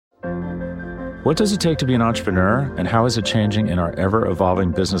What does it take to be an entrepreneur, and how is it changing in our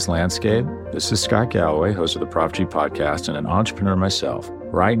ever-evolving business landscape? This is Scott Galloway, host of the Prop G podcast and an entrepreneur myself.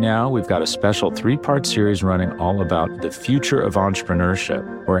 Right now, we've got a special 3-part series running all about the future of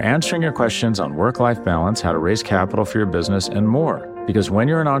entrepreneurship. We're answering your questions on work-life balance, how to raise capital for your business, and more. Because when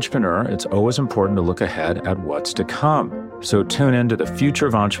you're an entrepreneur, it's always important to look ahead at what's to come. So tune in to the Future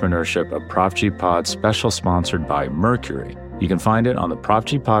of Entrepreneurship, a Prop G pod special sponsored by Mercury. You can find it on the Prop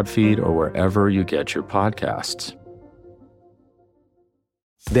G pod feed or wherever you get your podcasts.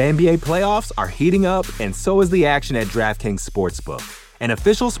 The NBA playoffs are heating up, and so is the action at DraftKings Sportsbook, an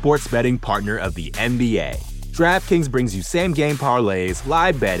official sports betting partner of the NBA. DraftKings brings you same-game parlays,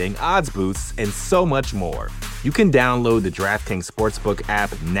 live betting, odds boosts, and so much more. You can download the DraftKings Sportsbook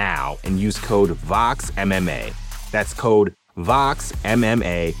app now and use code VOXMMA. That's code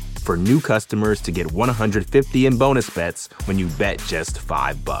VOXMMA for new customers to get $150 in bonus bets when you bet just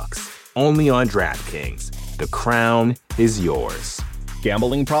 $5. Only on DraftKings. The crown is yours.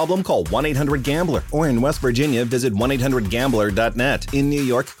 Gambling problem? Call 1-800-GAMBLER. Or in West Virginia, visit 1-800-GAMBLER.net. In New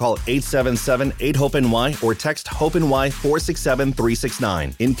York, call 877-8-HOPE-NY or text HOPE-NY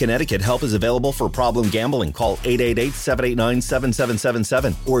 467-369. In Connecticut, help is available for problem gambling. Call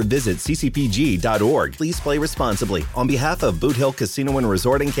 888-789-7777 or visit ccpg.org. Please play responsibly. On behalf of Boot Hill Casino and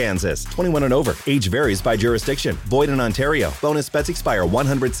Resort in Kansas, 21 and over. Age varies by jurisdiction. Void in Ontario. Bonus bets expire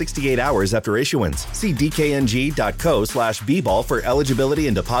 168 hours after issuance. See dkng.co/bball for eligibility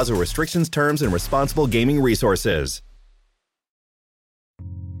and deposit restrictions, terms, and responsible gaming resources.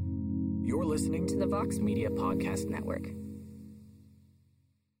 You're listening to the Vox Media Podcast Network.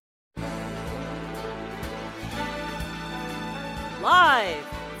 Live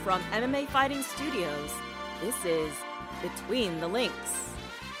from MMA Fighting Studios, this is Between the Links.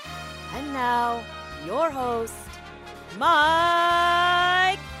 And now, your host,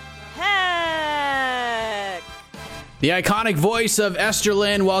 Mike Heck. The iconic voice of Esther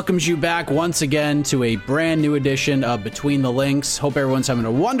Lynn welcomes you back once again to a brand new edition of Between the Links. Hope everyone's having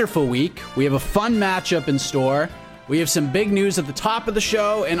a wonderful week. We have a fun matchup in store. We have some big news at the top of the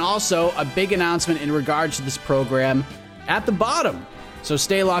show and also a big announcement in regards to this program at the bottom. So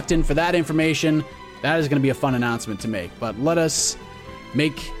stay locked in for that information. That is going to be a fun announcement to make. But let us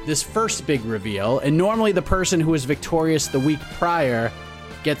make this first big reveal. And normally the person who was victorious the week prior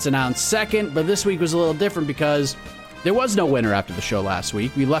gets announced second, but this week was a little different because there was no winner after the show last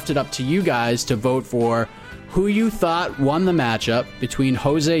week. We left it up to you guys to vote for who you thought won the matchup between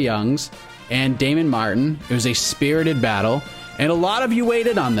Jose Youngs and Damon Martin. It was a spirited battle, and a lot of you weighed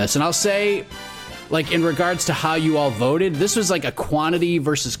in on this. And I'll say, like, in regards to how you all voted, this was like a quantity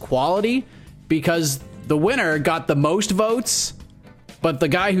versus quality because the winner got the most votes, but the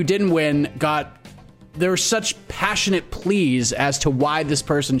guy who didn't win there were such passionate pleas as to why this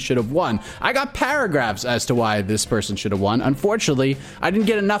person should have won. I got paragraphs as to why this person should have won. Unfortunately, I didn't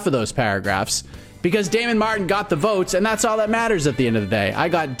get enough of those paragraphs because Damon Martin got the votes, and that's all that matters at the end of the day. I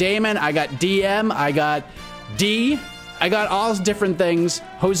got Damon, I got DM, I got D, I got all different things.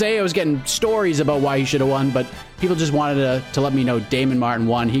 Jose, I was getting stories about why he should have won, but people just wanted to let me know Damon Martin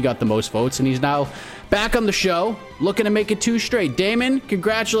won. He got the most votes, and he's now back on the show, looking to make it 2 straight. Damon,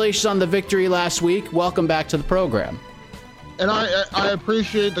 congratulations on the victory last week. Welcome back to the program. And I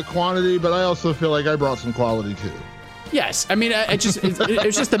appreciate the quantity, but I also feel like I brought some quality too. Yes, I mean, it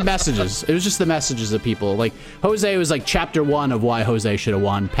was just the messages. It was just the messages of people. Like, Jose was like chapter 1 of why Jose should have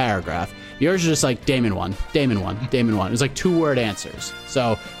won, paragraph. Yours are just like Damon won, Damon won, Damon won. It was like 2-word answers.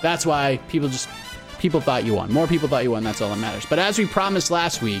 So that's why people thought you won. More people thought you won. That's all that matters. But as we promised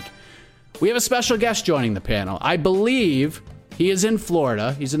last week, we have a special guest joining the panel. I believe he is in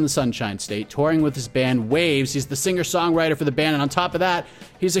Florida. He's in the Sunshine State, touring with his band Waves. He's the singer-songwriter for the band, and on top of that,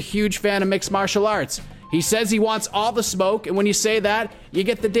 he's a huge fan of mixed martial arts. He says he wants all the smoke, and when you say that, you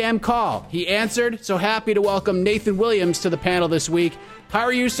get the damn call. He answered, so happy to welcome Nathan Williams to the panel this week. How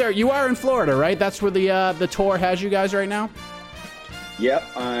are you, sir? You are in Florida, right? That's where the tour has you guys right now? Yep,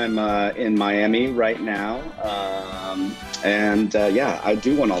 I'm in Miami right now, yeah, I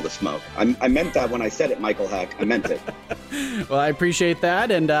do want all the smoke. I meant that when I said it, Michael Heck. I meant it. Well, I appreciate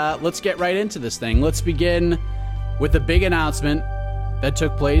that, and let's get right into this thing. Let's begin with the big announcement that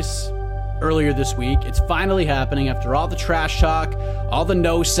took place earlier this week. It's finally happening after all the trash talk, all the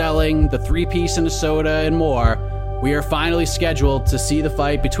no-selling, the 3-piece and a soda, and more. We are finally scheduled to see the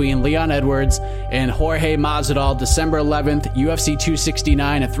fight between Leon Edwards and Jorge Masvidal, December 11th, UFC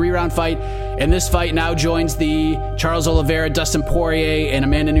 269, a 3-round fight. And this fight now joins the Charles Oliveira, Dustin Poirier, and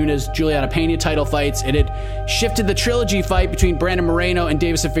Amanda Nunes, Juliana Pena title fights. And it shifted the trilogy fight between Brandon Moreno and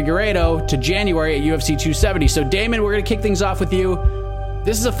Deiveson Figueiredo to January at UFC 270. So, Damon, we're going to kick things off with you.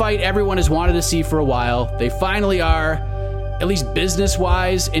 this is a fight everyone has wanted to see for a while. They finally are, at least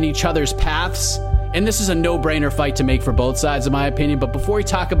business-wise, in each other's paths. And this is a no-brainer fight to make for both sides, in my opinion. But before we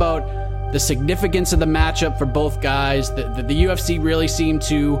talk about the significance of the matchup for both guys, the UFC really seemed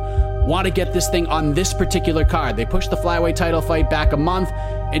to want to get this thing on this particular card. They pushed the flyweight title fight back a month,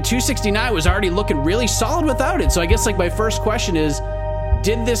 and 269 was already looking really solid without it. So I guess my first question is,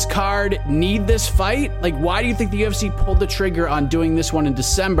 did this card need this fight? Why do you think the UFC pulled the trigger on doing this one in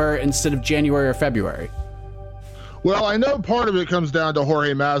December instead of January or February? Well, I know part of it comes down to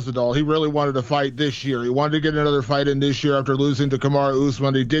Jorge Masvidal. He really wanted to fight this year. He wanted to get another fight in this year after losing to Kamaru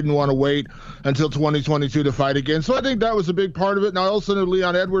Usman. He didn't want to wait until 2022 to fight again. So I think that was a big part of it. And I also know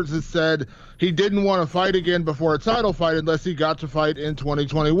Leon Edwards has said he didn't want to fight again before a title fight unless he got to fight in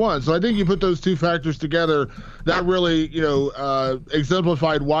 2021. So I think you put those two factors together, that really,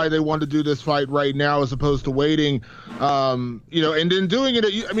 exemplified why they wanted to do this fight right now as opposed to waiting. And then doing it,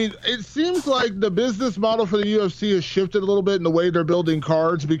 it seems like the business model for the UFC has shifted a little bit in the way they're building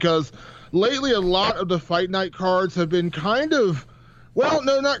cards, because lately a lot of the fight night cards have been they've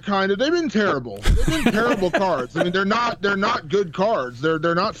been terrible. They've been terrible cards. I mean, they're not good cards.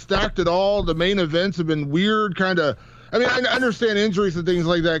 They're not stacked at all. The main events have been weird, I understand injuries and things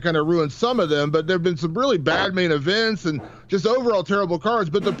like that kind of ruin some of them, but there have been some really bad main events and just overall terrible cards.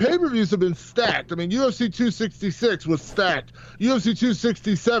 But the pay-per-views have been stacked. I mean, UFC 266 was stacked. UFC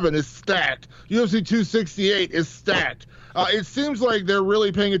 267 is stacked. UFC 268 is stacked. It seems like they're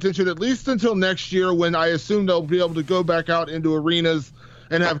really paying attention, at least until next year, when I assume they'll be able to go back out into arenas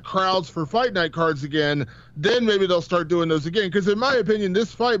and have crowds for fight night cards again. Then maybe they'll start doing those again. Because in my opinion,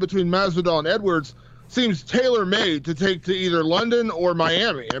 this fight between Masvidal and Edwards seems tailor-made to take to either London or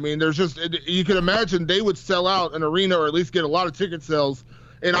Miami. I mean, you can imagine they would sell out an arena, or at least get a lot of ticket sales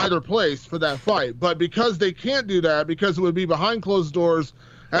in either place for that fight. But because they can't do that, because it would be behind closed doors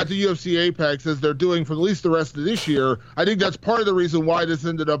at the UFC Apex, as they're doing for at least the rest of this year, I think that's part of the reason why this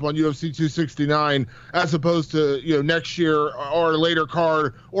ended up on UFC 269 as opposed to next year or a later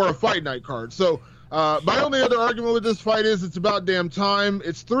card or a fight night card. So my only other argument with this fight is it's about damn time.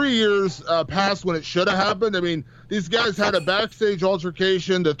 It's 3 years past when it should have happened. I mean, these guys had a backstage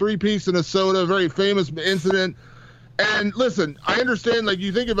altercation, the three-piece and a soda, very famous incident. And listen, I understand,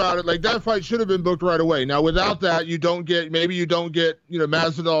 you think about it, that fight should have been booked right away. Now, without that, you don't get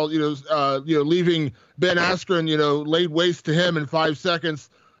Masvidal, leaving Ben Askren, laid waste to him in 5 seconds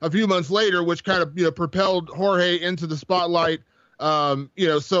a few months later, which kind of, propelled Jorge into the spotlight. That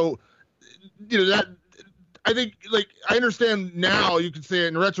I think, I understand now, you can say it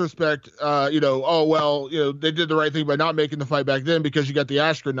in retrospect, they did the right thing by not making the fight back then because you got the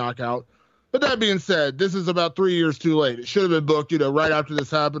Askren knockout. But that being said, this is about 3 years too late. It should have been booked, right after this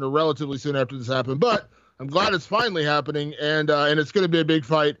happened, or relatively soon after this happened. But I'm glad it's finally happening, and it's going to be a big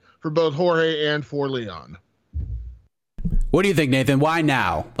fight for both Jorge and for Leon. What do you think, Nathan? Why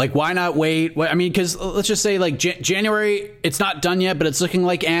now? Why not wait? Because let's just say January, it's not done yet, but it's looking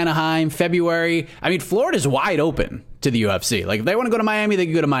like Anaheim. February, Florida's wide open to the UFC. If they want to go to Miami, they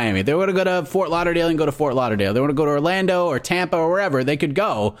can go to Miami. If they want to go to Fort Lauderdale, and go to Fort Lauderdale. If they want to go to Orlando or Tampa or wherever, they could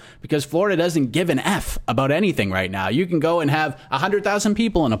go, because Florida doesn't give an F about anything right now. You can go and have 100,000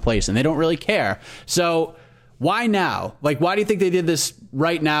 people in a place, and they don't really care. So why now? Why do you think they did this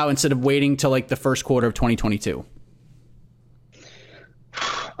right now instead of waiting till the first quarter of 2022?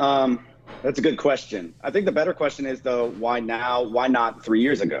 That's a good question. I think the better question is, though, why now? Why not 3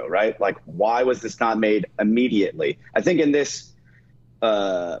 years ago, right? Why was this not made immediately? I think in this, in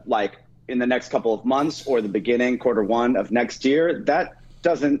the next couple of months or the beginning, quarter one of next year, that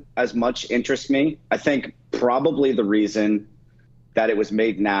doesn't as much interest me. I think probably the reason that it was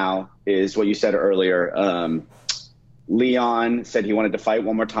made now is what you said earlier. Leon said he wanted to fight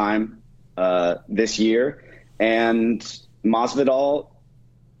one more time this year, and Masvidal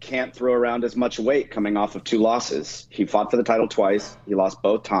can't throw around as much weight coming off of 2 losses. He fought for the title twice. He lost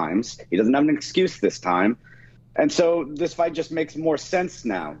both times. He doesn't have an excuse this time. And so this fight just makes more sense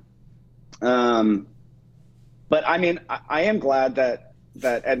now. But I am glad that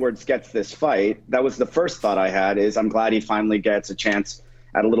Edwards gets this fight. That was the first thought I had, is I'm glad he finally gets a chance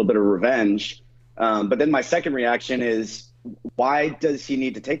at a little bit of revenge. But then my second reaction is, why does he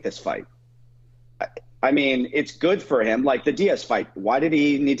need to take this fight? It's good for him. The Diaz fight, why did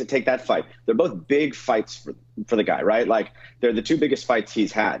he need to take that fight? They're both big fights for the guy, right? They're the 2 biggest fights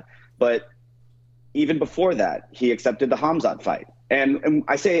he's had. But even before that, he accepted the Hamzat fight. And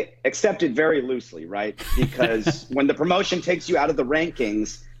I say accepted very loosely, right? Because when the promotion takes you out of the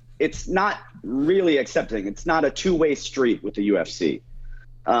rankings, it's not really accepting. It's not a two-way street with the UFC.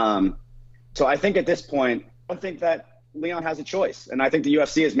 So I think at this point, I don't think that Leon has a choice, and I think the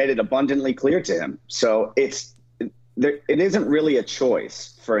UFC has made it abundantly clear to him. So it isn't really a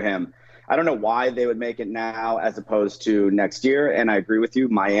choice for him. I don't know why they would make it now as opposed to next year. And I agree with you,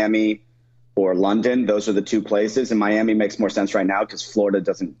 Miami or London, those are the two places. And Miami makes more sense right now because Florida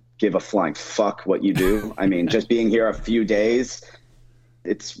doesn't give a flying fuck what you do. I mean, just being here a few days,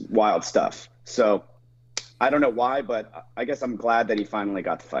 it's wild stuff. So I don't know why, but I guess I'm glad that he finally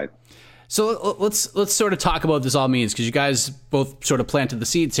got the fight. So let's sort of talk about what this all means, because you guys both sort of planted the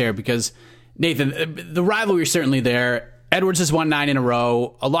seeds here. Because Nathan, the rivalry is certainly there. Edwards has won 9 in a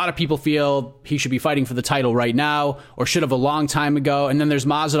row. A lot of people feel he should be fighting for the title right now, or should have a long time ago. And then there's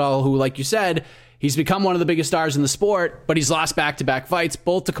Masvidal, who, like you said, he's become one of the biggest stars in the sport, but he's lost back-to-back fights,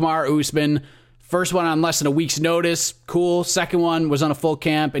 both to Kamaru Usman. First one on less than a week's notice, cool. Second one was on a full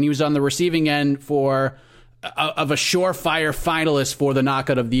camp, and he was on the receiving end of a surefire finalist for the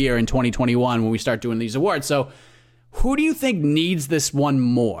knockout of the year in 2021 when we start doing these awards. So who do you think needs this one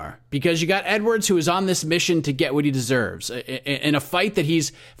more? Because you got Edwards, who is on this mission to get what he deserves in a fight that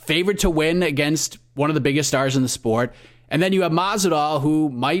he's favored to win against one of the biggest stars in the sport. And then you have Masvidal, who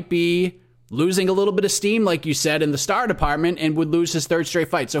might be losing a little bit of steam, like you said, in the star department, and would lose his third straight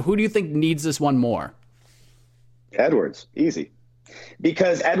fight. So who do you think needs this one more? Edwards, easy.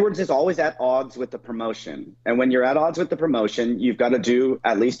 Because Edwards is always at odds with the promotion. And when you're at odds with the promotion, you've got to do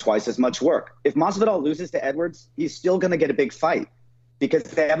at least twice as much work. If Masvidal loses to Edwards, he's still going to get a big fight because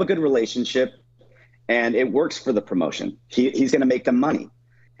they have a good relationship and it works for the promotion. He's going to make them money.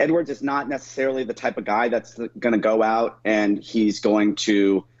 Edwards is not necessarily the type of guy that's going to go out and he's going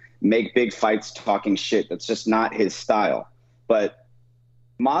to make big fights talking shit. That's just not his style. But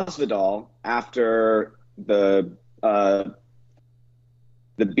Masvidal, after the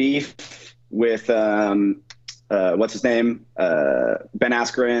beef with what's his name, Ben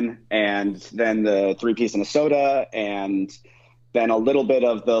Askren, and then the 3-piece and a soda, and then a little bit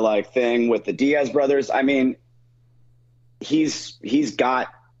of the thing with the Diaz brothers. I mean, he's got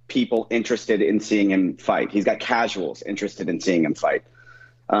people interested in seeing him fight. He's got casuals interested in seeing him fight.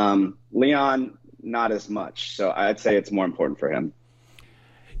 Leon, not as much. So I'd say it's more important for him.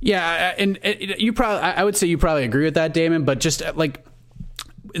 Yeah, and I would say you probably agree with that, Damon. But just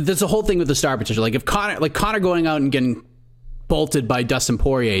there's a whole thing with the star potential. If Conor going out and getting bolted by Dustin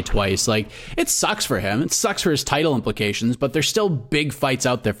Poirier twice, it sucks for him. It sucks for his title implications, but there's still big fights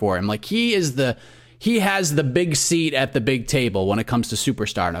out there for him. He has the big seat at the big table when it comes to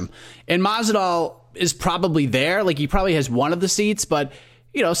superstardom. And Masvidal is probably there. He probably has one of the seats, but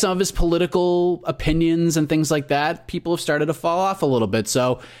some of his political opinions and things like that, people have started to fall off a little bit.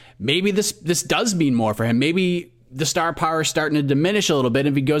 So maybe this does mean more for him. Maybe the star power is starting to diminish a little bit.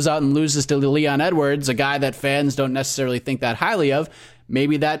 If he goes out and loses to Leon Edwards, a guy that fans don't necessarily think that highly of,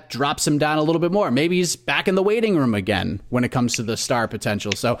 maybe that drops him down a little bit more. Maybe he's back in the waiting room again when it comes to the star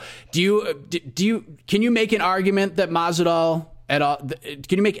potential. So can you make an argument that Masvidal at all?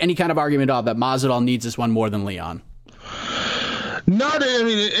 Can you make any kind of argument at all that Masvidal needs this one more than Leon? Not, I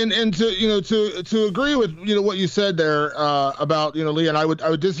mean, and to agree with what you said there about Leon, I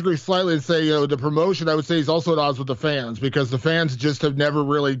would disagree slightly and say the promotion. I would say he's also at odds with the fans because the fans just have never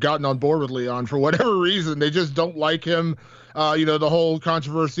really gotten on board with Leon for whatever reason. They just don't like him. The whole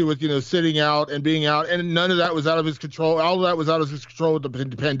controversy with sitting out and being out, and none of that was out of his control. All of that was out of his control with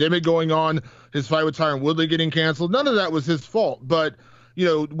the pandemic going on. His fight with Tyron Woodley getting canceled. None of that was his fault, but.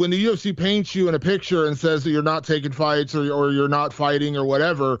 When the UFC paints you in a picture and says that you're not taking fights or you're not fighting or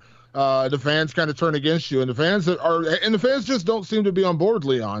whatever, the fans kind of turn against you, and the fans just don't seem to be on board with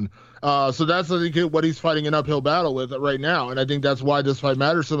Leon. So that's, I think, what he's fighting an uphill battle with right now, and I think that's why this fight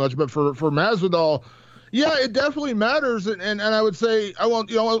matters so much. But for Masvidal, yeah, it definitely matters, and I would say I won't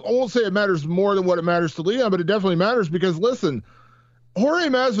say it matters more than what it matters to Leon, but it definitely matters because listen. Jorge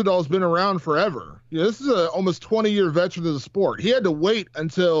Masvidal has been around forever. This is an almost 20-year veteran of the sport. He had to wait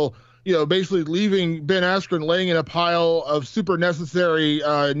until, basically leaving Ben Askren laying in a pile of super necessary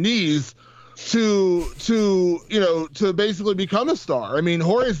knees to basically become a star. I mean,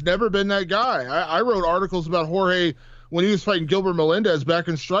 Jorge's never been that guy. I wrote articles about Jorge when he was fighting Gilbert Melendez back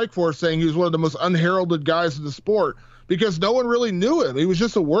in Strikeforce, saying he was one of the most unheralded guys in the sport. Because no one really knew him. He was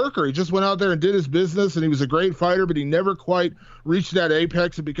just a worker. He just went out there and did his business, and he was a great fighter, but he never quite reached that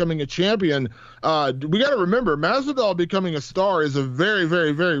apex of becoming a champion. We got to remember, Masvidal becoming a star is a very,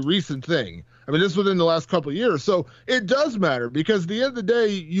 very, very recent thing. I mean, this within the last couple of years. So it does matter because at the end of the day,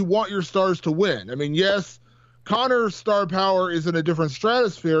 you want your stars to win. I mean, yes, Conor's star power is in a different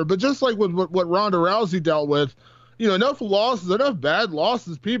stratosphere, but just like with what Ronda Rousey dealt with, enough bad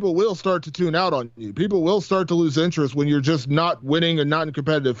losses, people will start to tune out on you. People will start to lose interest when you're just not winning and not in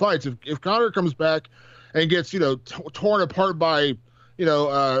competitive fights. If Conor comes back and gets, torn apart by,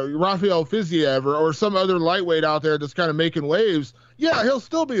 Rafael Fiziev or some other lightweight out there that's kind of making waves, yeah, he'll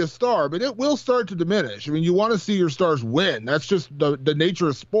still be a star, but it will start to diminish. I mean, you want to see your stars win. That's just the nature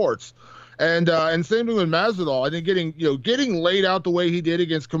of sports. And same thing with Masvidal. I think getting laid out the way he did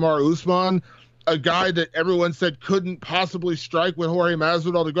against Kamaru Usman, a guy that everyone said couldn't possibly strike with Jorge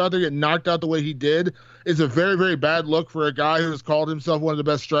Masvidal, to go out there and get knocked out the way he did is a very, very bad look for a guy who has called himself one of the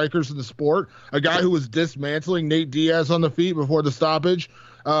best strikers in the sport, a guy who was dismantling Nate Diaz on the feet before the stoppage.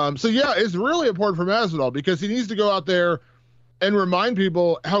 So, yeah, it's really important for Masvidal because he needs to go out there and remind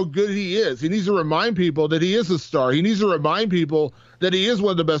people how good he is. He needs to remind people that he is a star. He needs to remind people that he is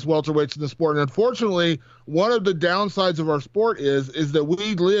one of the best welterweights in the sport. And unfortunately, one of the downsides of our sport is that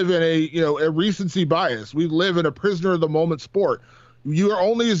we live in a recency bias. We live in a prisoner of the moment sport. You are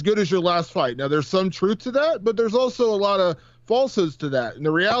only as good as your last fight. Now, there's some truth to that, but there's also a lot of falsehoods to that. And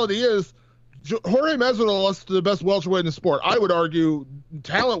the reality is, Jorge Masvidal lost to the best welterweight in the sport. I would argue,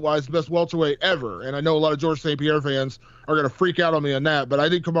 talent-wise, the best welterweight ever. And I know a lot of George St. Pierre fans are going to freak out on me on that, but I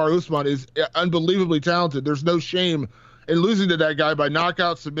think Kamaru Usman is unbelievably talented. There's no shame in losing to that guy by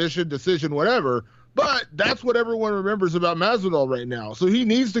knockout, submission, decision, whatever. But that's what everyone remembers about Masvidal right now. So he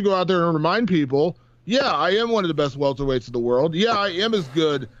needs to go out there and remind people, yeah, I am one of the best welterweights in the world. Yeah, I am as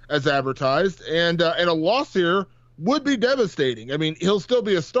good as advertised. And a loss here would be devastating. I mean, he'll still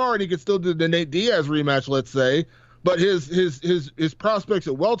be a star and he could still do the Nate Diaz rematch, let's say, but his prospects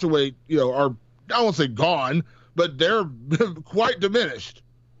at welterweight, are, I won't say gone, but they're quite diminished.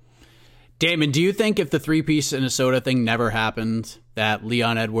 Damon, do you think if the three-piece Minnesota thing never happened, that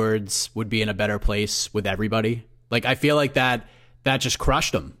Leon Edwards would be in a better place with everybody? Like, I feel like that just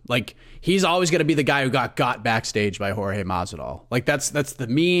crushed him. Like, he's always going to be the guy who got backstage by Jorge Masvidal. Like, that's the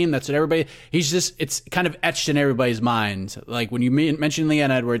meme. That's what everybody. It's kind of etched in everybody's mind. Like, when you mention Leon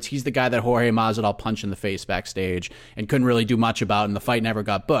Edwards, he's the guy that Jorge Masvidal punched in the face backstage and couldn't really do much about, and the fight never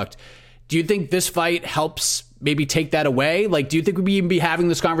got booked. Do you think this fight helps maybe take that away? Like, do you think we'd even be having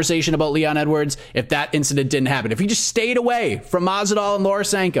this conversation about Leon Edwards if that incident didn't happen? If he just stayed away from Masvidal and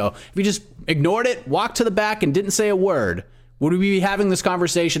Lorosenko, if he just ignored it, walked to the back, and didn't say a word, would we be having this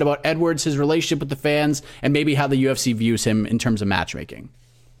conversation about Edwards, his relationship with the fans, and maybe how the UFC views him in terms of matchmaking?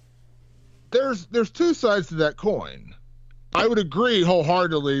 There's two sides to that coin. I would agree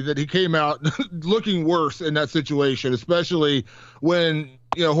wholeheartedly that he came out looking worse in that situation, especially when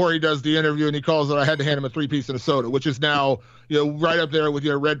Jorge does the interview and he calls it, I had to hand him a three-piece and a soda, which is now right up there with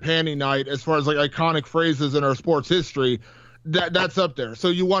red panty night as far as like iconic phrases in our sports history. That's up there. So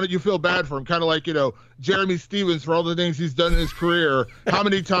you feel bad for him, kind of like Jeremy Stevens for all the things he's done in his career. How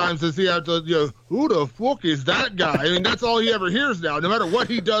many times does he have to who the fuck is that guy? I mean, that's all he ever hears now. No matter what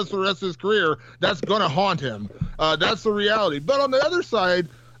he does for the rest of his career, that's gonna haunt him. That's the reality. But on the other side,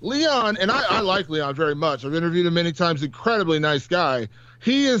 Leon, and I like Leon very much. I've interviewed him many times. Incredibly nice guy.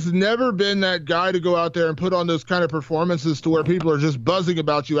 He has never been that guy to go out there and put on those kind of performances to where people are just buzzing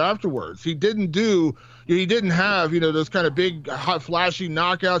about you afterwards. He didn't have, those kind of big, hot, flashy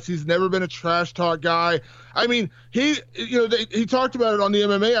knockouts. He's never been a trash talk guy. I mean, he talked about it on the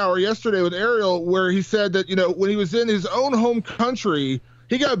MMA Hour yesterday with Ariel, where he said that, when he was in his own home country,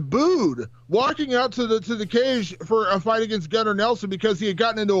 he got booed walking out to the cage for a fight against Gunnar Nelson because he had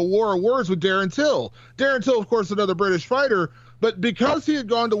gotten into a war of words with Darren Till. Darren Till, of course, another British fighter. But because he had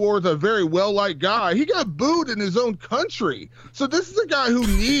gone to war with a very well-liked guy, he got booed in his own country. So this is a guy who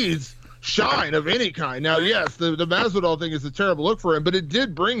needs shine of any kind. Now, yes, the Masvidal thing is a terrible look for him, but it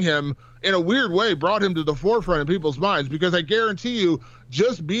did bring him, in a weird way, brought him to the forefront in people's minds, because I guarantee you,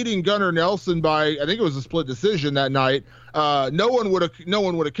 just beating Gunnar Nelson by, I think it was a split decision that night, no one would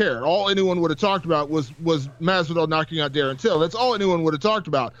have cared. All anyone would have talked about was Masvidal knocking out Darren Till. That's all anyone would have talked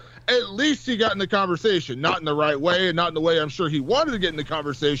about. At least he got in the conversation, not in the right way and not in the way I'm sure he wanted to get in the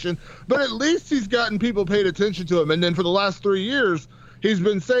conversation, but at least he's gotten people paid attention to him. And then for the last 3 years, he's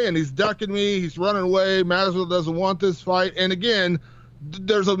been saying he's ducking me, he's running away, Masvidal doesn't want this fight. And again,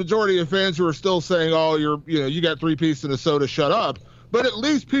 there's a majority of fans who are still saying, oh, you got three-piece and a soda, shut up. But at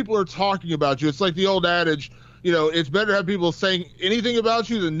least people are talking about you. It's like the old adage, it's better to have people saying anything about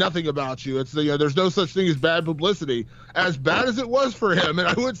you than nothing about you. It's there's no such thing as bad publicity. As bad as it was for him, and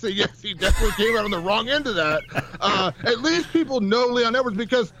I would say, yes, he definitely came out on the wrong end of that. At least people know Leon Edwards,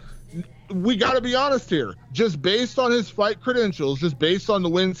 because we got to be honest here. Just based on his fight credentials, just based on the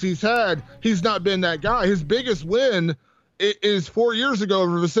wins he's had, he's not been that guy. His biggest win is 4 years ago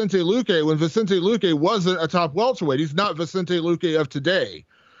over Vicente Luque, when Vicente Luque wasn't a top welterweight. He's not Vicente Luque of today.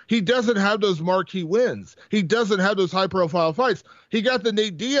 he doesn't have those marquee wins. He doesn't have those high-profile fights. He got the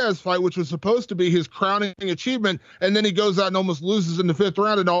Nate Diaz fight, which was supposed to be his crowning achievement, and then he goes out and almost loses in the 5th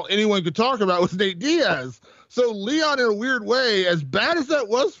round, and all anyone could talk about was Nate Diaz. So Leon, in a weird way, as bad as that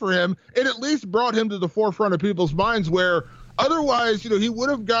was for him, it at least brought him to the forefront of people's minds, where otherwise, he would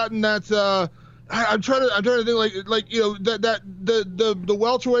have gotten that. I'm trying to think that the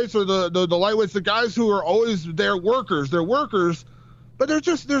welterweights or the lightweights, the guys who are always they're workers, but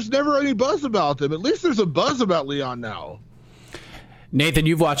there's never any buzz about them. At least there's a buzz about Leon now. Nathan,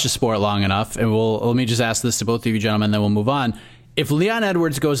 you've watched the sport long enough, and let me just ask this to both of you gentlemen, then we'll move on. If Leon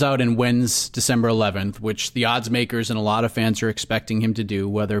Edwards goes out and wins December 11th, which the odds makers and a lot of fans are expecting him to do,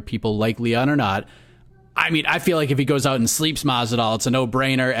 whether people like Leon or not, I mean, I feel like if he goes out and sleeps Masvidal, it's a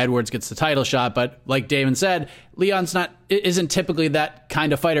no-brainer. Edwards gets the title shot, but like Damon said, Leon's isn't typically that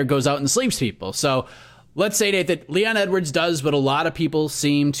kind of fighter, goes out and sleeps people. So let's say, Nate, that Leon Edwards does what a lot of people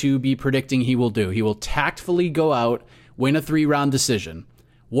seem to be predicting he will do. He will tactfully go out, win a 3-round decision.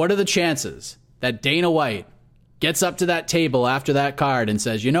 What are the chances that Dana White gets up to that table after that card and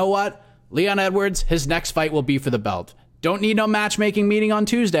says, you know what, Leon Edwards, his next fight will be for the belt. Don't need no matchmaking meeting on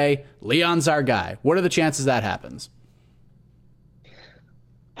Tuesday. Leon's our guy. What are the chances that happens?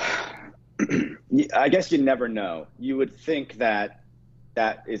 I guess you never know. You would think that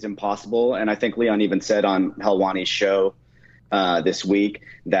is impossible. And I think Leon even said on Helwani's show this week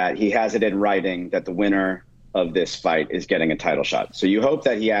that he has it in writing that the winner of this fight is getting a title shot. So you hope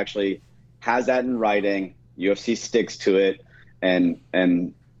that he actually has that in writing. UFC sticks to it. And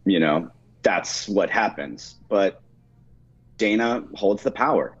that's what happens. But Dana holds the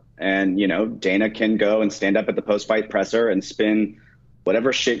power, and Dana can go and stand up at the post-fight presser and spin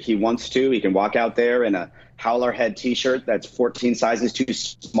whatever shit he wants to. He can walk out there in a Howler Head t-shirt that's 14 sizes too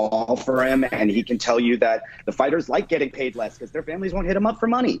small for him, and he can tell you that the fighters like getting paid less because their families won't hit them up for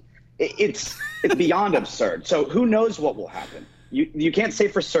money. It's beyond absurd. So who knows what will happen? You can't say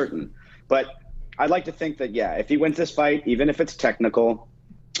for certain, but I'd like to think that if he wins this fight, even if it's technical,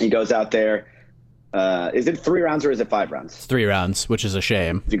 he goes out there. Is it 3 rounds or is it 5 rounds? It's 3 rounds, which is a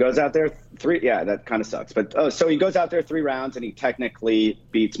shame. If he goes out there 3, that kind of sucks. But so he goes out there 3 rounds and he technically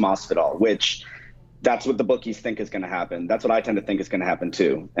beats Masvidal, which that's what the bookies think is going to happen. That's what I tend to think is going to happen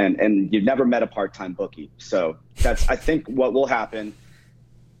too. And you've never met a part-time bookie, so that's I think what will happen.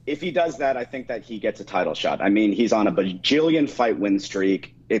 If he does that, I think that he gets a title shot. I mean, he's on a bajillion fight win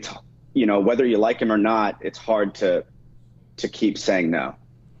streak. It's whether you like him or not, it's hard to keep saying no.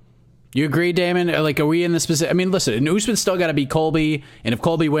 You agree, Damon? Like, are we in the specific? I mean, listen, Usman's still got to beat Colby, and if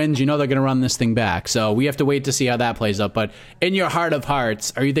Colby wins, they're going to run this thing back. So we have to wait to see how that plays out. But in your heart of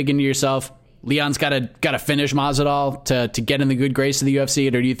hearts, are you thinking to yourself, Leon's got to finish Masvidal to get in the good grace of the UFC,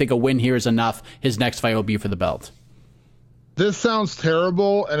 or do you think a win here is enough? His next fight will be for the belt. This sounds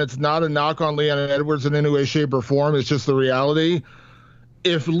terrible, and it's not a knock on Leon Edwards in any way, shape, or form. It's just the reality.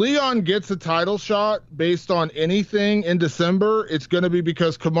 If Leon gets a title shot based on anything in December, it's going to be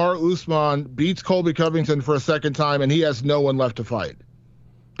because Kamaru Usman beats Colby Covington for a second time and he has no one left to fight.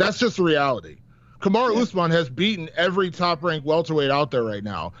 That's just the reality. Kamaru Usman has beaten every top-ranked welterweight out there right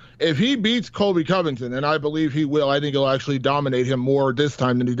now. If he beats Colby Covington, and I believe he will, I think he'll actually dominate him more this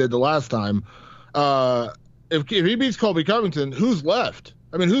time than he did the last time. If he beats Colby Covington, who's left?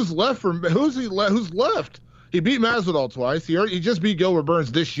 I mean, who's left? Who's left? He beat Masvidal twice. He just beat Gilbert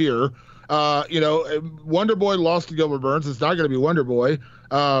Burns this year. Wonder Boy lost to Gilbert Burns. It's not going to be Wonder Boy.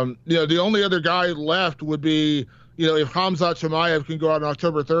 The only other guy left would be, if Khamzat Chimaev can go out on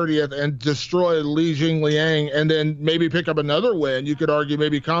October 30th and destroy Li Jingliang and then maybe pick up another win. You could argue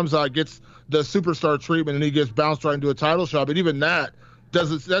maybe Khamzat gets the superstar treatment and he gets bounced right into a title shot. But even that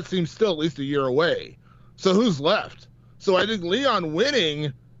seems still at least a year away. So who's left? So I think Leon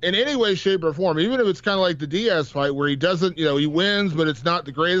winning in any way, shape, or form, even if it's kind of like the Diaz fight where he doesn't, he wins, but it's not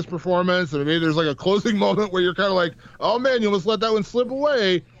the greatest performance, and maybe there's like a closing moment where you're kind of like, oh man, you almost let that one slip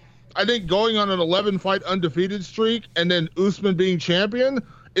away. I think going on an 11-fight undefeated streak and then Usman being champion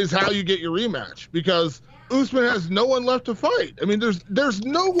is how you get your rematch, because Usman has no one left to fight. I mean, there's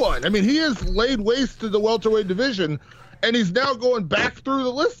no one. I mean, he has laid waste to the welterweight division, and he's now going back through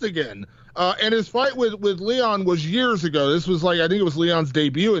the list again. And his fight with Leon was years ago. This was I think it was Leon's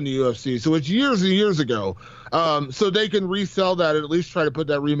debut in the UFC. So it's years and years ago. So they can resell that and at least try to put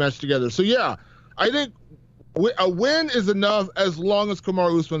that rematch together. So yeah, I think a win is enough as long as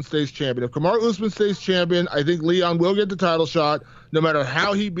Kamaru Usman stays champion. If Kamaru Usman stays champion, I think Leon will get the title shot no matter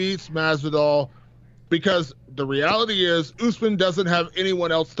how he beats Masvidal, because the reality is Usman doesn't have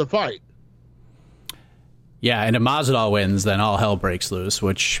anyone else to fight. Yeah, and if Masvidal wins, then all hell breaks loose,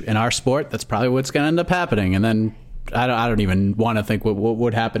 which in our sport, that's probably what's going to end up happening. And then I don't even want to think what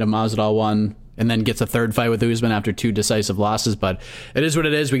would happen if Masvidal won and then gets a third fight with Usman after 2 decisive losses. But it is what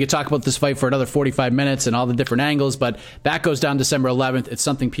it is. We could talk about this fight for another 45 minutes and all the different angles, but that goes down December 11th. It's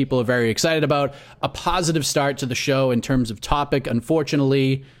something people are very excited about. A positive start to the show in terms of topic.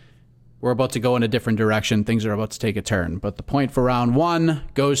 Unfortunately, we're about to go in a different direction. Things are about to take a turn. But the point for round 1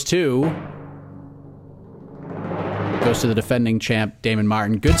 goes to the defending champ, Damon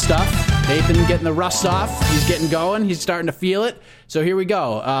Martin. Good stuff. Nathan getting the rust off. He's getting going. He's starting to feel it. So here we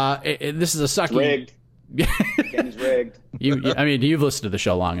go. This is a sucky. Rigged. Game's rigged. You've listened to the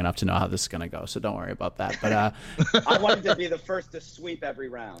show long enough to know how this is going to go, so don't worry about that. But I wanted to be the first to sweep every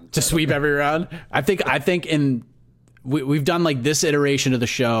round. To sweep every round? I think we've done like this iteration of the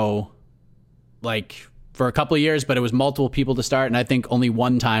show like for a couple of years, but it was multiple people to start, and I think only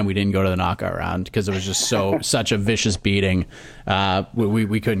one time we didn't go to the knockout round because it was just such a vicious beating.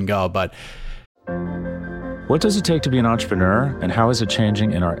 We couldn't go. But what does it take to be an entrepreneur, and how is it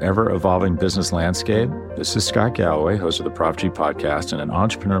changing in our ever-evolving business landscape? This is Scott Galloway, host of the Prop G podcast and an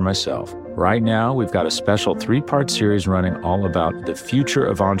entrepreneur myself. Right now, we've got a special 3-part series running all about the future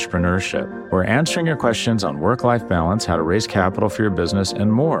of entrepreneurship. We're answering your questions on work-life balance, how to raise capital for your business, and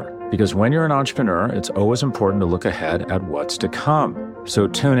more. Because when you're an entrepreneur, it's always important to look ahead at what's to come. So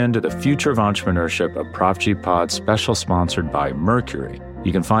tune in to the Future of Entrepreneurship, a Prop G pod special sponsored by Mercury.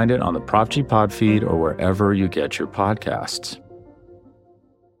 You can find it on the Prop G pod feed or wherever you get your podcasts.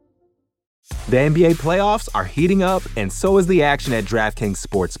 The NBA playoffs are heating up, and so is the action at DraftKings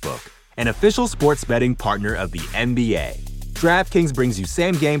Sportsbook, an official sports betting partner of the NBA. DraftKings brings you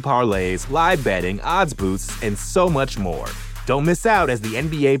same-game parlays, live betting, odds boosts, and so much more. Don't miss out as the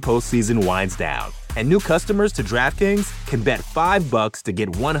NBA postseason winds down. And new customers to DraftKings can bet $5 to get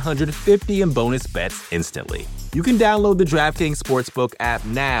 $150 in bonus bets instantly. You can download the DraftKings Sportsbook app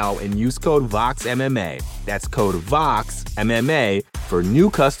now and use code VOXMMA. That's code VOXMMA for new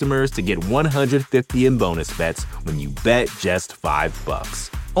customers to get $150 in bonus bets when you bet just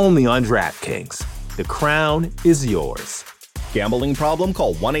 $5. Only on DraftKings. The crown is yours. Gambling problem?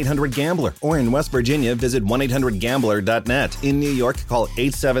 Call 1-800-GAMBLER. Or in West Virginia, visit 1-800-GAMBLER.net. In New York, call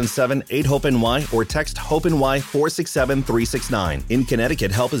 877-8-HOPE-NY or text HOPE-NY 467-369. In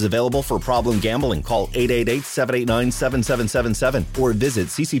Connecticut, help is available for problem gambling. Call 888-789-7777 or visit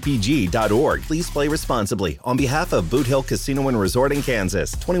ccpg.org. Please play responsibly. On behalf of Boot Hill Casino and Resort in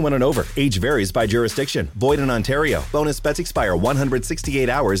Kansas, 21 and over. Age varies by jurisdiction. Void in Ontario. Bonus bets expire 168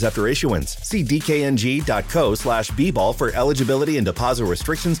 hours after issuance. See dkng.co/bball for eligibility and deposit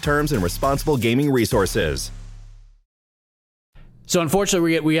restrictions, terms, and responsible gaming resources. So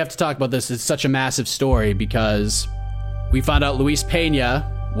unfortunately, we have to talk about this. It's such a massive story because we found out Luis Pena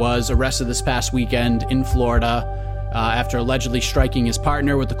was arrested this past weekend in Florida after allegedly striking his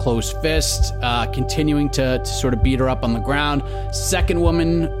partner with a closed fist, continuing to sort of beat her up on the ground. Second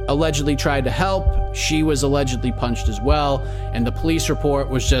woman allegedly tried to help. She was allegedly punched as well. And the police report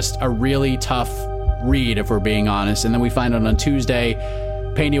was just a really tough read, if we're being honest. And then we find out on Tuesday,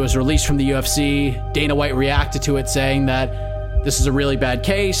 Pena was released from the UFC. Dana White reacted to it, saying that this is a really bad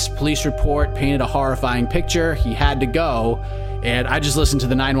case. Police report painted a horrifying picture. He had to go. And I just listened to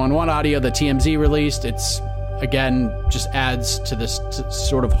the 911 audio that TMZ released. It's, again, just adds to this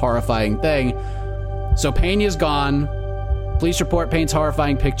sort of horrifying thing. So Pena's gone. Police report paints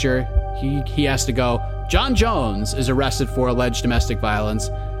horrifying picture. He has to go. John Jones is arrested for alleged domestic violence.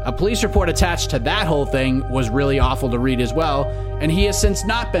 A police report attached to that whole thing was really awful to read as well, and he has since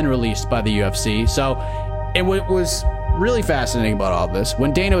not been released by the UFC. So it was really fascinating about all this.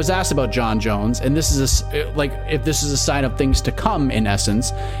 When Dana was asked about John Jones, and this is if this is a sign of things to come in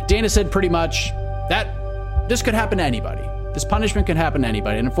essence, Dana said pretty much that this could happen to anybody. This punishment could happen to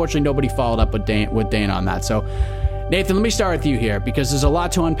anybody, and unfortunately nobody followed up with Dana on that. So Nathan, let me start with you here because there's a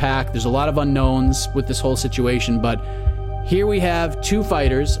lot to unpack. There's a lot of unknowns with this whole situation, but here we have 2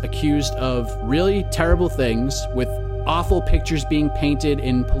 fighters accused of really terrible things with awful pictures being painted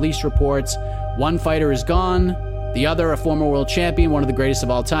in police reports. One fighter is gone. The other, a former world champion, one of the greatest of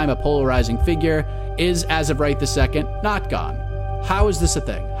all time, a polarizing figure, is, as of right this second, not gone. How is this a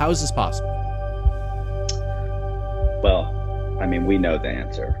thing? How is this possible? Well, I mean, we know the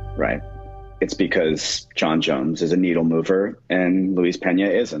answer, right? It's because John Jones is a needle mover and Luis Pena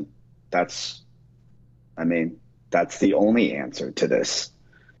isn't. That's the only answer to this.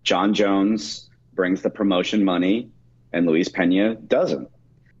 John Jones brings the promotion money and Luis Pena doesn't.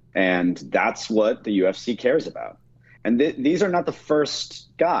 And that's what the UFC cares about. And these are not the first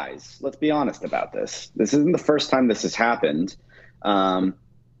guys. Let's be honest about this. This isn't the first time this has happened. And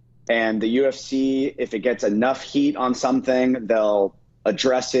the UFC, if it gets enough heat on something, they'll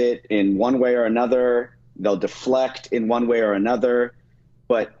address it in one way or another. they'll deflect in one way or another.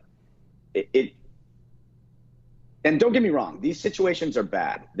 But and don't get me wrong, these situations are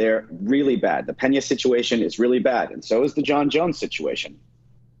bad. They're really bad. The Pena situation is really bad, and so is the John Jones situation.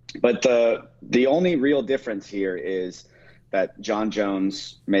 But the only real difference here is that John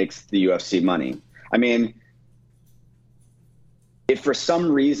Jones makes the UFC money. I mean, if for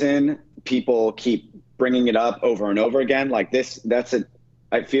some reason people keep bringing it up over and over again, like this,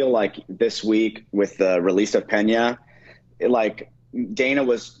 I feel like this week with the release of Pena, Dana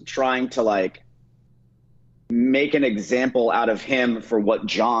was trying to make an example out of him for what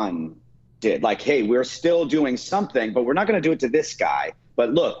John did. Like, hey, we're still doing something, but we're not going to do it to this guy.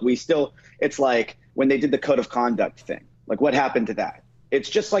 But look, it's like when they did the code of conduct thing. Like, what happened to that? It's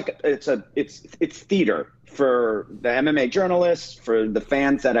just like it's theater for the MMA journalists, for the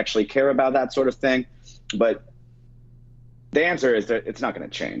fans that actually care about that sort of thing. But the answer is that it's not going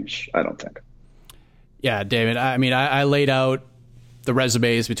to change, I don't think. Yeah, David, I mean, I laid out the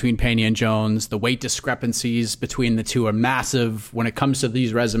resumes between Pena and Jones. The weight discrepancies between the two are massive when it comes to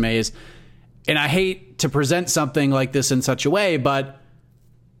these resumes. And I hate to present something like this in such a way, but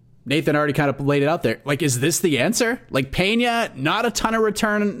Nathan already kind of laid it out there. Like, is this the answer? Like, Pena, not a ton of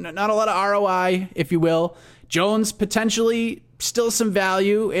return, not a lot of ROI, if you will. Jones, potentially still some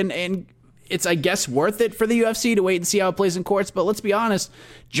value, and it's, I guess, worth it for the UFC to wait and see how it plays in courts. But let's be honest,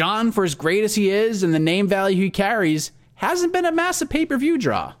 John, for as great as he is and the name value he carries, hasn't been a massive pay-per-view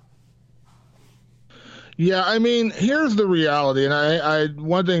draw. Yeah, I mean, here's the reality, and I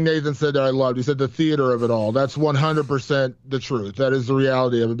one thing Nathan said that I loved, he said the theater of it all. That's 100% the truth. That is the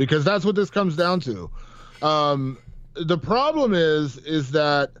reality of it, because that's what this comes down to. The problem is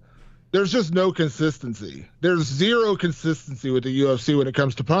that there's just no consistency. There's zero consistency with the UFC when it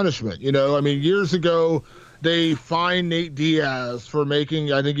comes to punishment. You know, I mean, years ago, they fined Nate Diaz for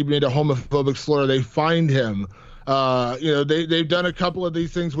making, I think he made a homophobic slur. They fined him. They've done a couple of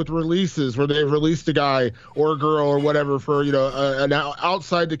these things with releases where they've released a guy or a girl or whatever for, an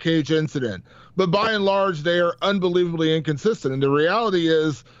outside the cage incident. But by and large, they are unbelievably inconsistent. And the reality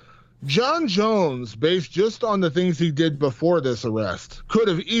is John Jones, based just on the things he did before this arrest, could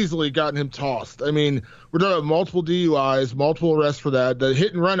have easily gotten him tossed. I mean, we're talking about multiple DUIs, multiple arrests for that, the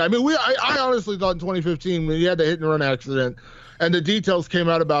hit and run. I mean, I honestly thought in 2015 when he had the hit and run accident, and the details came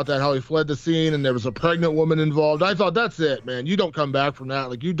out about that, how he fled the scene and there was a pregnant woman involved. I thought, that's it, man. You don't come back from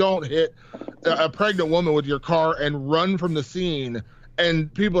that. Like, you don't hit a pregnant woman with your car and run from the scene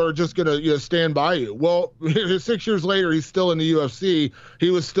and people are just going to stand by you. Well, 6 years later, he's still in the UFC. He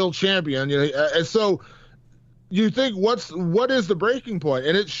was still champion. And so you think, what is the breaking point?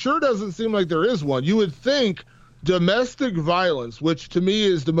 And it sure doesn't seem like there is one. You would think domestic violence, which to me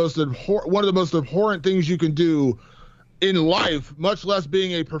is one of the most abhorrent things you can do in life, much less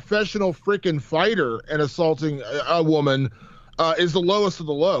being a professional freaking fighter and assaulting a woman, is the lowest of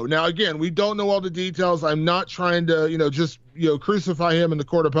the low. Now, again, we don't know all the details. I'm not trying to, crucify him in the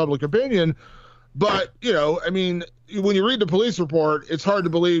court of public opinion. But, I mean, when you read the police report, it's hard to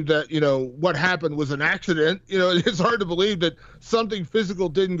believe that, what happened was an accident. It's hard to believe that something physical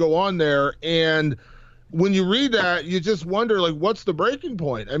didn't go on there. And when you read that, you just wonder, like, what's the breaking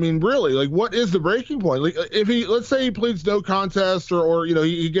point? I mean, really, like, what is the breaking point? Like, if let's say he pleads no contest or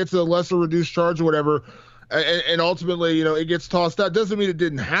he gets a lesser reduced charge or whatever, and ultimately, it gets tossed out, doesn't mean it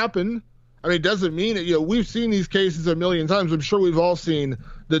didn't happen. I mean, it doesn't mean it. We've seen these cases a million times. I'm sure we've all seen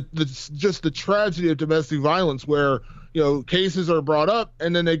just the tragedy of domestic violence where, cases are brought up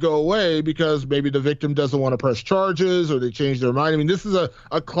and then they go away because maybe the victim doesn't want to press charges or they change their mind. I mean, this is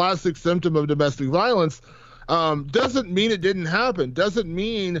a classic symptom of domestic violence. Doesn't mean it didn't happen. Doesn't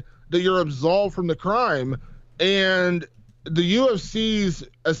mean that you're absolved from the crime. And the UFC's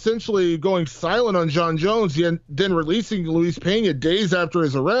essentially going silent on John Jones, then releasing Luis Pena days after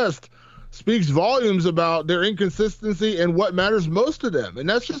his arrest, speaks volumes about their inconsistency and what matters most to them. And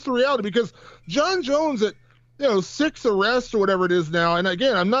that's just the reality, because John Jones at 6 arrests or whatever it is now. And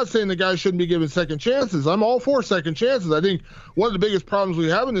again, I'm not saying the guy shouldn't be given second chances. I'm all for second chances. I think one of the biggest problems we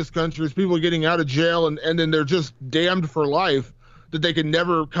have in this country is people getting out of jail and then they're just damned for life, that they can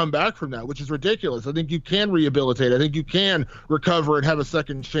never come back from that, which is ridiculous. I think you can rehabilitate. I think you can recover and have a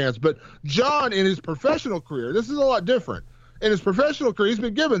second chance. But John, in his professional career, this is a lot different. In his professional career, he's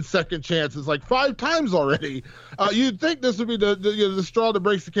been given second chances like 5 times already. You'd think this would be the straw that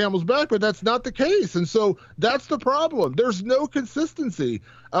breaks the camel's back, but that's not the case. And so that's the problem. There's no consistency.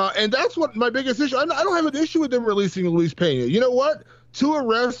 And that's what my biggest issue. I don't have an issue with them releasing Luis Pena. You know what? 2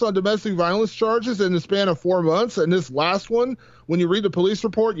 arrests on domestic violence charges in the span of 4 months. And this last one, when you read the police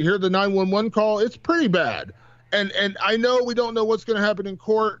report, you hear the 911 call, it's pretty bad. And I know we don't know what's going to happen in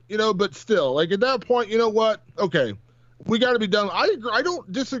court, but still, like, at that point, you know what? Okay, we got to be done. I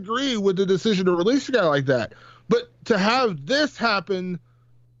don't disagree with the decision to release a guy like that, but to have this happen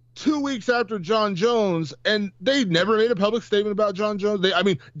 2 weeks after John Jones, and they never made a public statement about John Jones.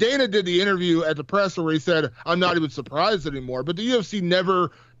 Dana did the interview at the presser where he said, "I'm not even surprised anymore," but the UFC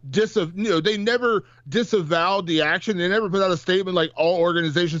never they never disavowed the action. They never put out a statement like all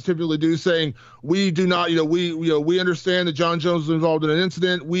organizations typically do, saying we do not, we understand that John Jones was involved in an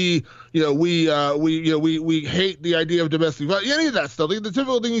incident. We hate the idea of domestic violence. Any of that stuff, the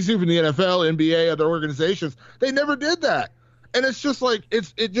typical thing you see from the NFL, NBA, other organizations, they never did that. And it's just like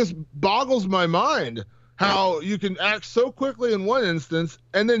it just boggles my mind how you can act so quickly in one instance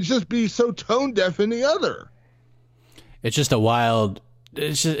and then just be so tone deaf in the other. It's just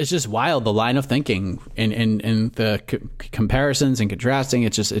It's just wild, the line of thinking in the comparisons and contrasting.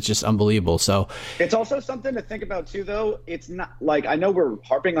 It's just unbelievable. So it's also something to think about too, though. It's not like, I know we're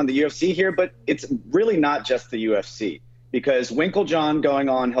harping on the UFC here, but it's really not just the UFC, because Winklejohn going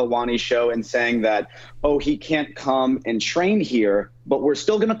on Helwani's show and saying that, oh, he can't come and train here, but we're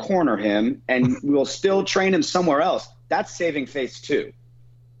still going to corner him and we'll still train him somewhere else. That's saving face too.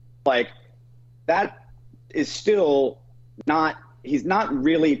 Like, that is still not. He's not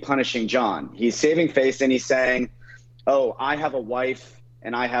really punishing John. He's saving face, and he's saying, oh, I have a wife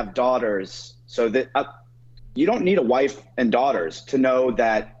and I have daughters. So that you don't need a wife and daughters to know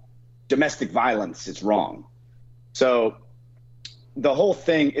that domestic violence is wrong. So the whole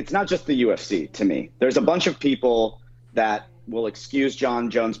thing, it's not just the UFC to me. There's a bunch of people that will excuse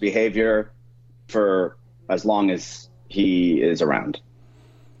John Jones' behavior for as long as he is around.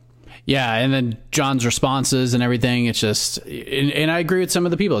 Yeah, and then John's responses and everything, it's just, and I agree with some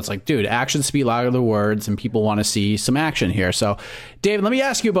of the people. It's like, dude, actions speak louder than words, and people want to see some action here. So, David, let me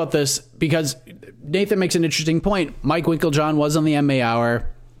ask you about this, because Nathan makes an interesting point. Mike Winklejohn was on the MMA Hour,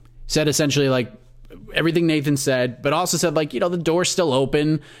 said essentially like everything Nathan said, but also said, like, the door's still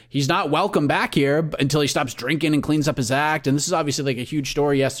open. He's not welcome back here until he stops drinking and cleans up his act. And this is obviously like a huge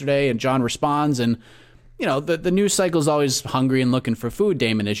story yesterday, and John responds, and the news cycle is always hungry and looking for food,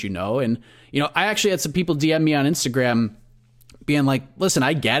 Damon, as you know. And, I actually had some people DM me on Instagram being like, listen,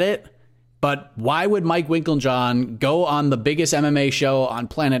 I get it, but why would Mike Winklejohn go on the biggest MMA show on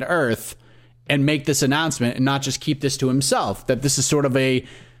planet Earth and make this announcement and not just keep this to himself? That this is sort of a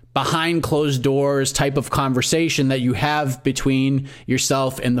behind closed doors type of conversation that you have between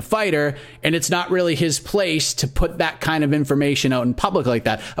yourself and the fighter, and it's not really his place to put that kind of information out in public like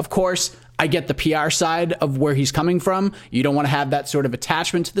that. Of course, I get the PR side of where he's coming from. You don't want to have that sort of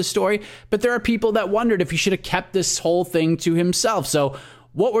attachment to the story, but there are people that wondered if he should have kept this whole thing to himself. So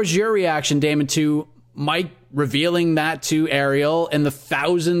what was your reaction, Damon, to Mike revealing that to Ariel and the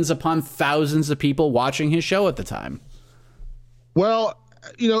thousands upon thousands of people watching his show at the time? Well,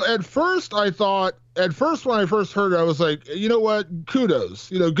 at first when I first heard it, I was like, you know what, kudos,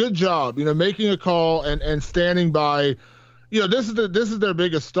 good job, making a call and standing by. This is their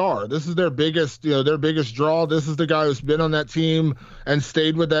biggest star. This is their biggest draw. This is the guy who's been on that team and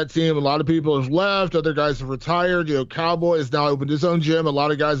stayed with that team. A lot of people have left. Other guys have retired. Cowboy has now opened his own gym. A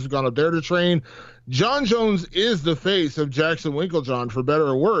lot of guys have gone up there to train. John Jones is the face of Jackson Winklejohn, for better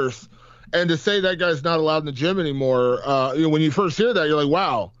or worse. And to say that guy's not allowed in the gym anymore, when you first hear that, you're like,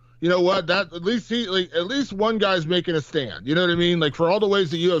 wow. You know what? That at least one guy's making a stand. You know what I mean? Like, for all the ways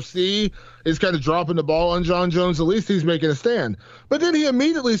the UFC is kind of dropping the ball on John Jones, at least he's making a stand. But then he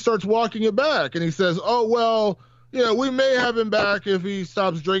immediately starts walking it back, and he says, "Oh well, we may have him back if he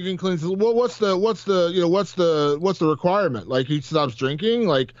stops drinking, cleans." Well, what's the requirement? Like, he stops drinking?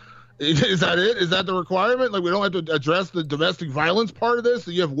 Like, is that it? Is that the requirement? Like, we don't have to address the domestic violence part of this?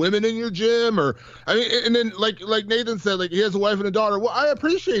 So you have women in your gym, and then like Nathan said, like, he has a wife and a daughter. Well, I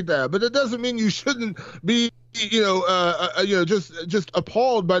appreciate that, but it doesn't mean you shouldn't be, just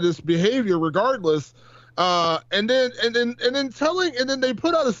appalled by this behavior, regardless. And then they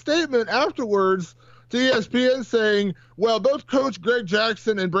put out a statement afterwards to ESPN saying, well, both Coach Greg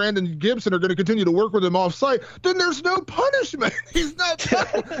Jackson and Brandon Gibson are going to continue to work with him off-site. Then there's no punishment. He's not.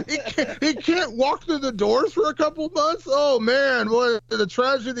 He can't walk through the doors for a couple months. Oh man, boy, the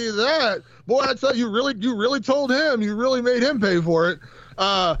tragedy of that. Boy, I tell you, you really told him. You really made him pay for it.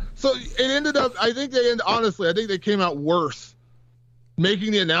 So it ended up. I think they came out worse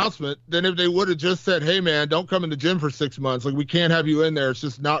making the announcement than if they would have just said, hey man, don't come in the gym for 6 months. Like, we can't have you in there. It's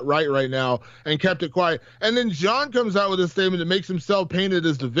just not right now, and kept it quiet. And then John comes out with a statement that makes himself painted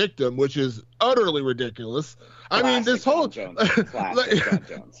as the victim, which is utterly ridiculous. I mean, this whole this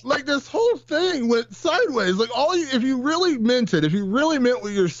whole thing went sideways. Like, if you really meant it, if you really meant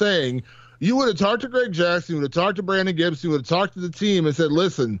what you're saying, You would have talked to Greg Jackson, you would have talked to Brandon Gibson, you would have talked to the team and said,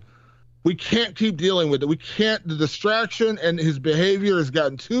 listen, we can't keep dealing with it. We can't. The distraction and his behavior has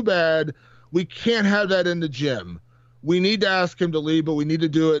gotten too bad. We can't have that in the gym. We need to ask him to leave, but we need to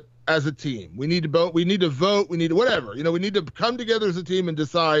do it as a team. We need to vote. We need to vote. We need to whatever. We need to come together as a team and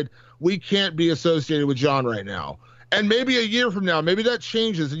decide we can't be associated with John right now. And maybe a year from now, maybe that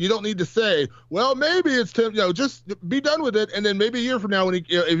changes, and you don't need to say, well, maybe it's time. Just be done with it. And then maybe a year from now, when if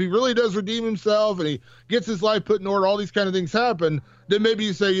he really does redeem himself and he gets his life put in order, all these kind of things happen, then maybe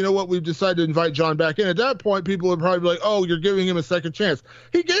you say, you know what, we've decided to invite John back in. At that point, people would probably be like, oh, you're giving him a second chance.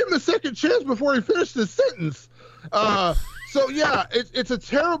 He gave him a second chance before he finished his sentence. So yeah, it's a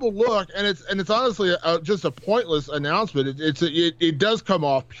terrible look, and it's honestly just a pointless announcement. It does come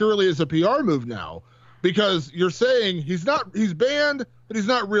off purely as a PR move now. Because you're saying he's banned, but he's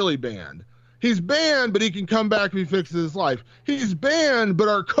not really banned. He's banned, but he can come back if he fixes his life. He's banned, but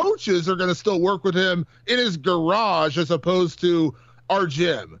our coaches are going to still work with him in his garage as opposed to our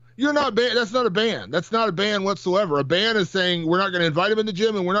gym. You're not banned. That's not a ban. That's not a ban whatsoever. A ban is saying we're not going to invite him in the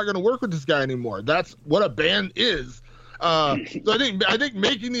gym and we're not going to work with this guy anymore. That's what a ban is. So I think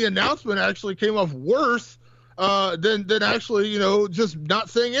making the announcement actually came off worse than actually, just not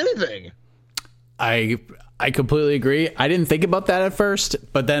saying anything. I completely agree. I didn't think about that at first,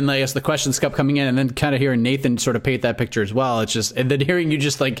 but then I guess the questions kept coming in, and then kind of hearing Nathan sort of paint that picture as well. It's just, and then hearing you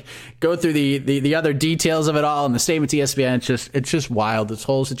just like go through the other details of it all and the statement to ESPN. It's just wild. This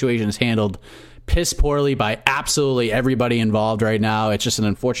whole situation is handled piss poorly by absolutely everybody involved right now. It's just an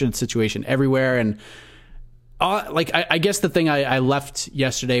unfortunate situation everywhere. And I guess the thing I left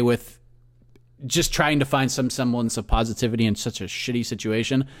yesterday with, just trying to find some semblance of positivity in such a shitty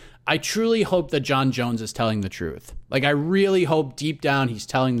situation. I truly hope that John Jones is telling the truth. I really hope deep down he's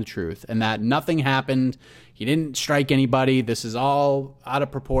telling the truth and that nothing happened. He didn't strike anybody. This is all out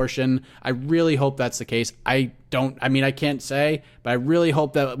of proportion. I really hope that's the case. I can't say, but I really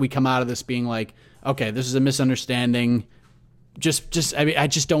hope that we come out of this being like, okay, this is a misunderstanding. I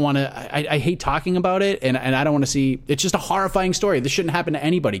just don't want to, I hate talking about it, and I don't want to see, it's just a horrifying story. This shouldn't happen to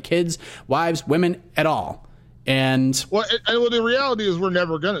anybody, kids, wives, women, at all. And the reality is we're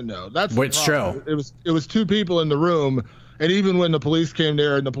never going to know. That's what's true. It was two people in the room, and even when the police came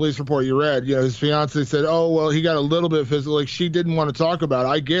there and the police report you read, his fiance said, oh, well, he got a little bit physical. Like, she didn't want to talk about it.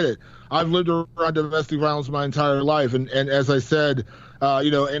 I get it. I've lived around domestic violence my entire life, and as I said,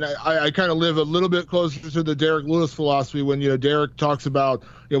 and I kind of live a little bit closer to the Derek Lewis philosophy when, Derek talks about,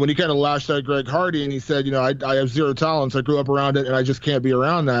 when he kind of lashed at Greg Hardy and he said, I have zero tolerance. I grew up around it and I just can't be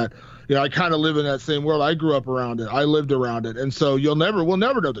around that. I kind of live in that same world. I grew up around it. I lived around it. And so we'll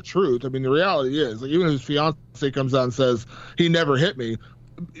never know the truth. I mean, the reality is, even if his fiance comes out and says he never hit me.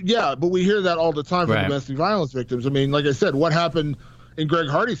 Yeah, but we hear that all the time from domestic violence victims. I mean, like I said, what happened in Greg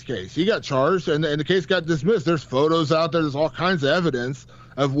Hardy's case? He got charged and the case got dismissed. There's photos out there. There's all kinds of evidence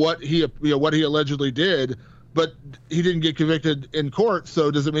of what he allegedly did, but he didn't get convicted in court.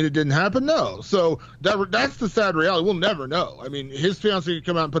 So does it mean it didn't happen? No. So that's the sad reality. We'll never know. I mean, his fiance could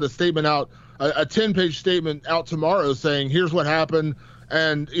come out and put a statement out, a 10-page statement out tomorrow saying, here's what happened.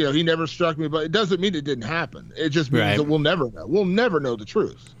 And, he never struck me, but it doesn't mean it didn't happen. It just means that we'll never know. We'll never know the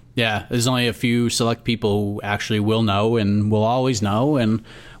truth. Yeah, there's only a few select people who actually will know and will always know and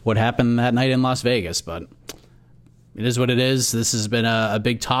what happened that night in Las Vegas. But it is what it is. This has been a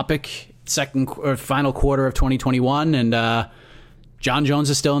big topic, final quarter of 2021, and John Jones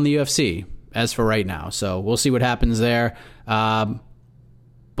is still in the UFC as for right now. So we'll see what happens there. But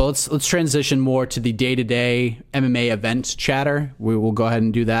let's transition more to the day-to-day MMA event chatter. We will go ahead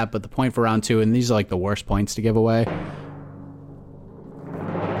and do that. But the point for round two, and these are like the worst points to give away.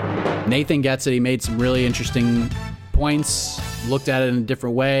 Nathan gets it. He made some really interesting points, looked at it in a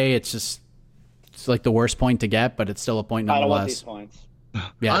different way. It's like the worst point to get, but it's still a point nonetheless. I don't want these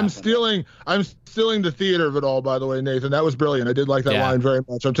points. Yeah. I'm stealing the theater of it all, by the way, Nathan. That was brilliant. I did like that line very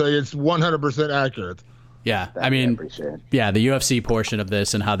much. I'm telling you, it's 100% accurate. Yeah, I mean, the UFC portion of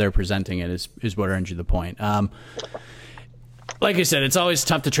this and how they're presenting it is what earns you the point. Like I said, it's always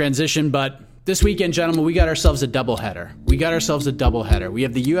tough to transition, but this weekend, gentlemen, we got ourselves a doubleheader. We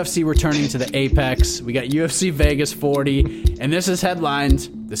have the UFC returning to the Apex. We got UFC Vegas 40, and this is headlined,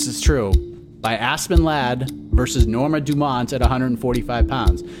 this is true, by Aspen Ladd versus Norma Dumont at 145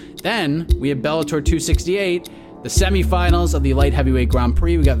 pounds. Then we have Bellator 268, the semifinals of the light heavyweight Grand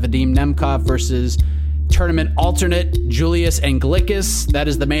Prix. We got Vadim Nemkov versus tournament alternate Julius Anglickas. That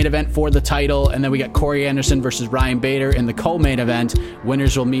is the main event for the title. And then we got Corey Anderson versus Ryan Bader in the co-main event.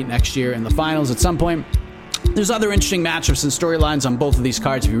 Winners will meet next year in the finals at some point. There's other interesting matchups and storylines on both of these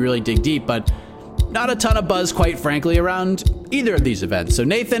cards if you really dig deep, but not a ton of buzz, quite frankly, around either of these events. So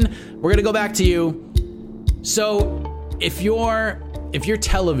Nathan, we're going to go back to you. So if your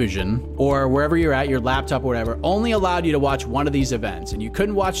television or wherever you're at, your laptop or whatever, only allowed you to watch one of these events and you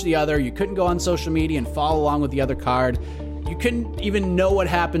couldn't watch the other, you couldn't go on social media and follow along with the other card, you couldn't even know what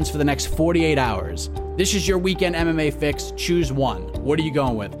happens for the next 48 hours. This is your weekend MMA fix. Choose one. What are you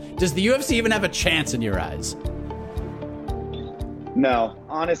going with? Does the UFC even have a chance in your eyes? No,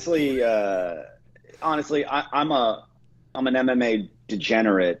 honestly, I'm an MMA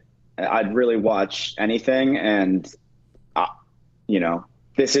degenerate. I'd really watch anything, and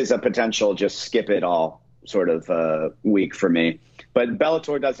this is a potential just skip it all sort of week for me. But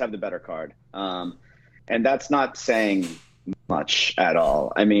Bellator does have the better card, and that's not saying much at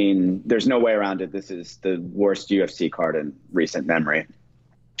all. I mean, there's no way around it. This is the worst UFC card in recent memory.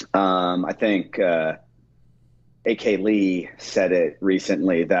 I think AK Lee said it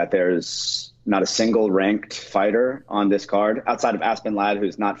recently that there's not a single ranked fighter on this card outside of Aspen Ladd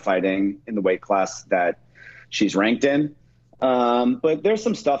who's not fighting in the weight class that she's ranked in. But there's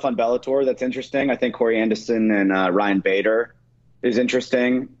some stuff on Bellator that's interesting. I think Corey Anderson and Ryan Bader is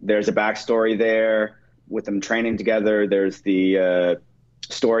interesting. There's a backstory there with them training together. There's the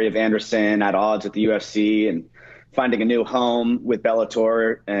story of Anderson at odds with the UFC and finding a new home with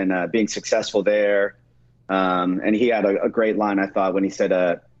Bellator and being successful there. And he had a great line, I thought, when he said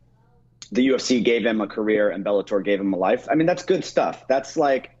the UFC gave him a career and Bellator gave him a life. I mean, that's good stuff.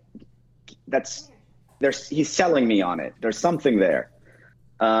 He's selling me on it. There's something there.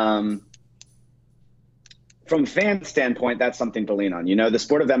 From a fan standpoint, that's something to lean on. The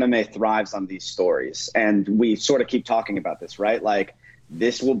sport of MMA thrives on these stories. And we sort of keep talking about this, right? Like,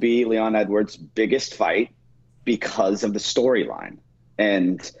 this will be Leon Edwards' biggest fight because of the storyline.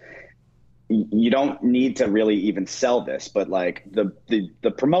 And you don't need to really even sell this, but like the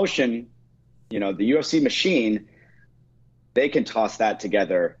promotion, the UFC machine, they can toss that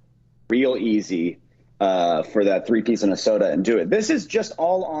together real easy for that 3-piece and a soda and do it. This is just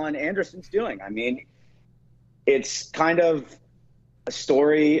all on Anderson's doing. I mean, it's kind of a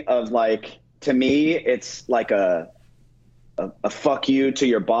story of, like, to me, it's like a fuck you to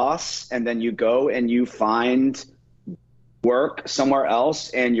your boss, and then you go and you find work somewhere else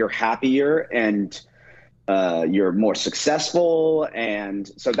and you're happier and you're more successful. And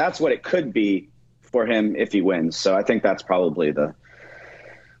so that's what it could be for him if he wins. So I think that's probably the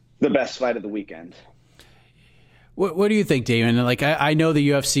best fight of the weekend. What do you think, Damon? Like, I know the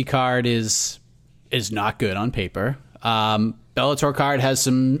UFC card is not good on paper. Bellator card has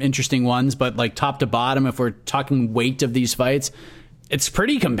some interesting ones, but like top to bottom, if we're talking weight of these fights, it's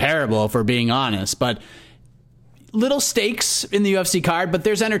pretty comparable if we're being honest. But little stakes in the UFC card, but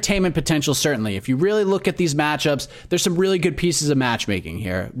there's entertainment potential, certainly. If you really look at these matchups, there's some really good pieces of matchmaking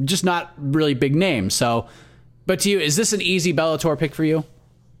here. Just not really big names. So, but to you, is this an easy Bellator pick for you?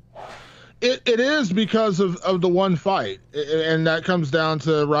 It is because of the one fight, and that comes down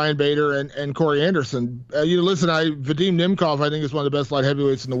to Ryan Bader and Corey Anderson. Vadim Nemkov, I think, is one of the best light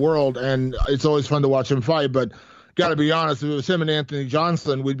heavyweights in the world, and it's always fun to watch him fight, but got to be honest, if it was him and Anthony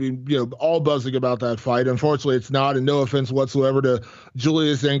Johnson, we'd be all buzzing about that fight. Unfortunately, it's not, and no offense whatsoever to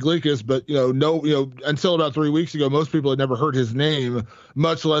Julius Anglickas, but until about 3 weeks ago, most people had never heard his name,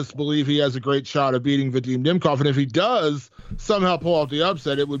 much less believe he has a great shot of beating Vadim Nemkov. And if he does somehow pull off the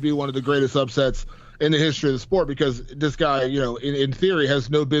upset, it would be one of the greatest upsets in the history of the sport, because this guy, in theory, has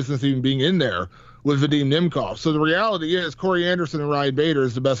no business even being in there with Vadim Nemkov. So the reality is Corey Anderson and Ryan Bader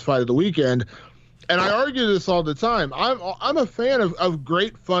is the best fight of the weekend. And I argue this all the time. I'm a fan of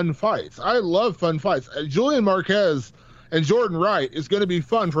great fun fights. I love fun fights. Julian Marquez and Jordan Wright is going to be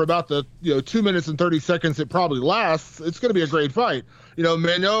fun for about the 2 minutes and 30 seconds it probably lasts. It's going to be a great fight.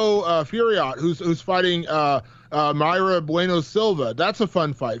 Mano Furiat, who's fighting Mayra Bueno Silva. That's a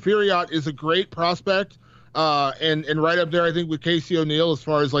fun fight. Furiat is a great prospect, and right up there, I think, with Casey O'Neill as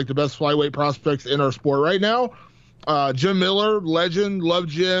far as like the best flyweight prospects in our sport right now. Jim Miller, legend, love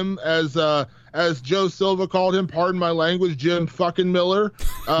Jim, as Joe Silva called him, pardon my language, Jim fucking Miller.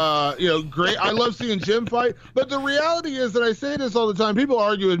 Great. I love seeing Jim fight. But the reality is that I say this all the time. People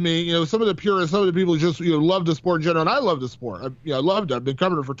argue with me. Some of the purists, some of the people just love the sport in general, and I love the sport. I loved it. I've been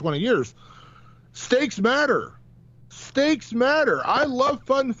covering it for 20 years. Stakes matter. Stakes matter. I love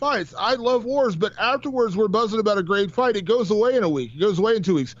fun fights. I love wars, but afterwards we're buzzing about a great fight. It goes away in a week. It goes away in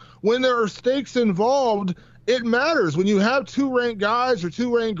 2 weeks. When there are stakes involved, it matters. When you have two ranked guys or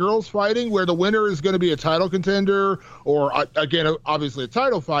two ranked girls fighting where the winner is going to be a title contender or, again, obviously a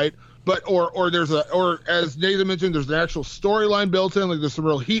title fight, but or as Nathan mentioned, there's an actual storyline built in, like there's some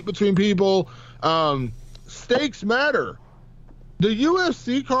real heat between people. Stakes matter. The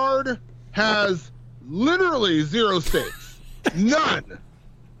UFC card has Literally 0 stakes. None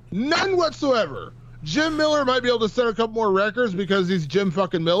whatsoever. Jim Miller might be able to set a couple more records because he's Jim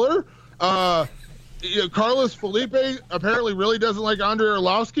fucking Miller. Carlos Felipe apparently really doesn't like Andrei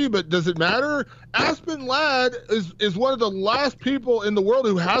Arlovsky, but does it matter? Aspen Ladd is one of the last people in the world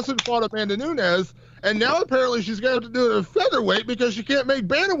who hasn't fought Amanda Nunes, and now apparently she's going to have to do it at featherweight because she can't make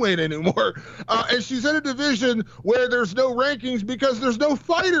bantamweight anymore. And she's in a division where there's no rankings because there's no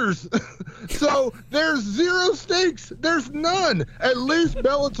fighters. So there's 0 stakes. There's none. At least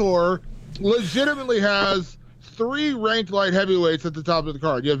Bellator legitimately has 3 ranked light heavyweights at the top of the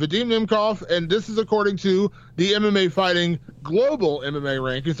card. You have Vadim Nemkov, and this is according to the MMA Fighting Global MMA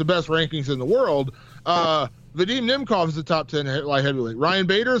rankings, the best rankings in the world. Vadim Nemkov is the top 10 light heavyweight. Ryan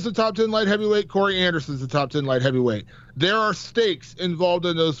Bader is the top 10 light heavyweight. Corey Anderson is the top 10 light heavyweight. There are stakes involved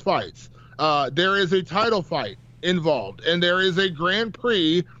in those fights. There is a title fight involved, and there is a Grand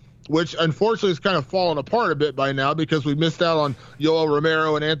Prix, which unfortunately has kind of fallen apart a bit by now because we missed out on Yoel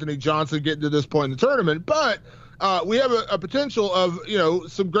Romero and Anthony Johnson getting to this point in the tournament. But we have a potential of,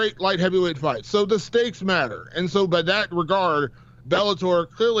 some great light heavyweight fights. So the stakes matter. And so by that regard, Bellator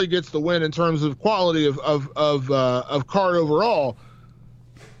clearly gets the win in terms of quality of card overall.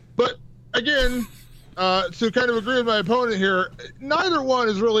 But again, to kind of agree with my opponent here, neither one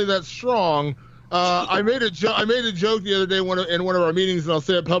is really that strong. I made a joke the other day in one of our meetings, and I'll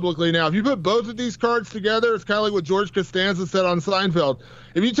say it publicly now. If you put both of these cards together, it's kind of like what George Costanza said on Seinfeld.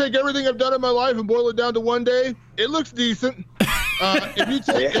 If you take everything I've done in my life and boil it down to one day, it looks decent. If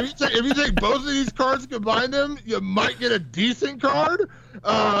you take both of these cards and combine them, you might get a decent card.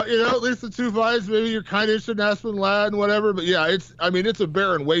 At least the 2 fights. Maybe you're kind of interested in Aspen Ladd and whatever. But yeah, it's a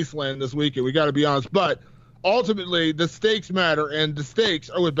barren wasteland this weekend. We got to be honest. But ultimately, the stakes matter, and the stakes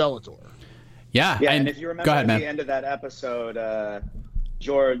are with Bellator. Yeah, and if you remember at the end of that episode,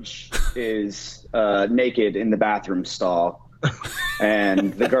 George is naked in the bathroom stall,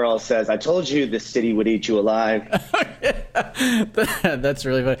 and the girl says, "I told you this city would eat you alive." That's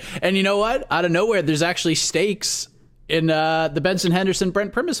really funny. And you know what? Out of nowhere, there's actually stakes in the Benson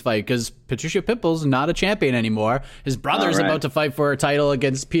Henderson-Brent Primus fight because Patricio Pimple's not a champion anymore. His brother's about to fight for a title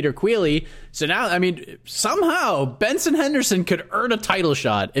against Peter Queally. So now, somehow Benson Henderson could earn a title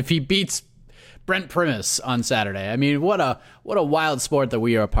shot if he beats Brent Primus on Saturday. What a wild sport that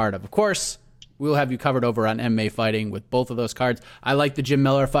we are a part of. Of course, we'll have you covered over on MMA Fighting with both of those cards. I like the Jim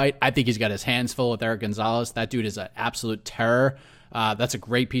Miller fight. I think he's got his hands full with Eric Gonzalez. That dude is an absolute terror. That's a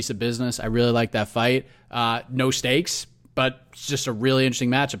great piece of business. I really like that fight. No stakes, but it's just a really interesting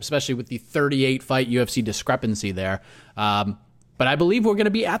matchup, especially with the 38 fight UFC discrepancy there. But I believe we're going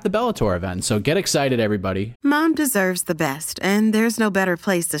to be at the Bellator event, so get excited, everybody. Mom deserves the best, and there's no better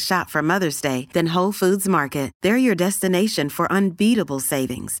place to shop for Mother's Day than Whole Foods Market. They're your destination for unbeatable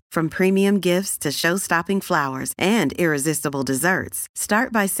savings, from premium gifts to show-stopping flowers and irresistible desserts.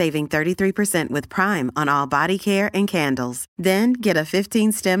 Start by saving 33% with Prime on all body care and candles. Then get a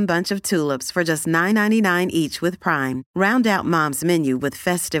 15-stem bunch of tulips for just $9.99 each with Prime. Round out Mom's menu with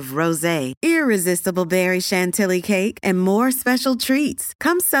festive rosé, irresistible berry chantilly cake, and more special treats.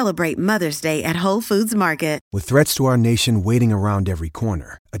 Come celebrate Mother's Day at Whole Foods Market. With threats to our nation waiting around every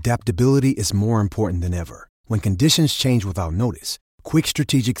corner, adaptability is more important than ever. When conditions change without notice, quick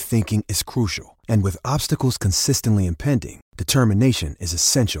strategic thinking is crucial. And with obstacles consistently impending, determination is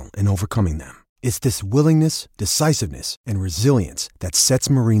essential in overcoming them. It's this willingness, decisiveness, and resilience that sets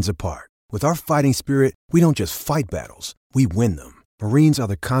Marines apart. With our fighting spirit, we don't just fight battles, we win them. Marines are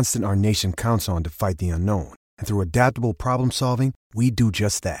the constant our nation counts on to fight the unknown. And through adaptable problem solving, we do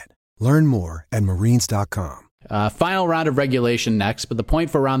just that. Learn more at Marines.com. Final round of regulation next, but the point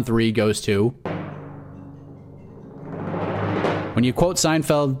for round 3 goes to... When you quote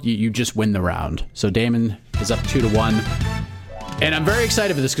Seinfeld, you just win the round. So Damon is up 2-1. And I'm very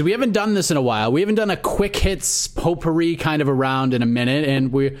excited for this because we haven't done this in a while. We haven't done a quick hits potpourri kind of a round in a minute,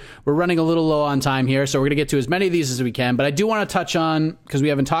 and we're running a little low on time here, so we're going to get to as many of these as we can. But I do want to touch on, because we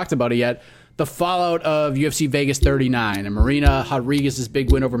haven't talked about it yet, the fallout of UFC Vegas 39 and Marina Rodriguez's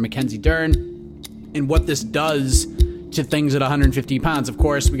big win over Mackenzie Dern and what this does to things at 115 pounds. Of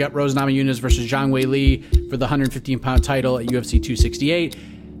course, we got Rose Namajunas versus Zhang Wei Li for the 115-pound title at UFC 268.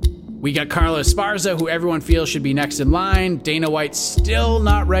 We got Carla Esparza, who everyone feels should be next in line. Dana White's still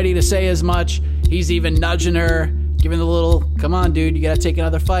not ready to say as much. He's even nudging her, giving the little, come on, dude, you got to take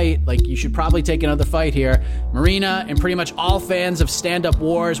another fight. Like, you should probably take another fight here. Marina and pretty much all fans of stand-up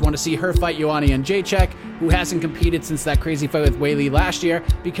wars want to see her fight Ioana Jędrzejczyk, who hasn't competed since that crazy fight with Wei Li last year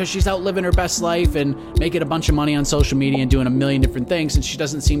because she's out living her best life and making a bunch of money on social media and doing a million different things, and she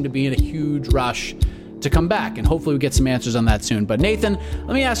doesn't seem to be in a huge rush to come back. And hopefully we get some answers on that soon. But Nathan,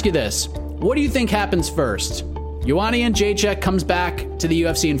 let me ask you this. What do you think happens first? Joanna Jędrzejczyk comes back to the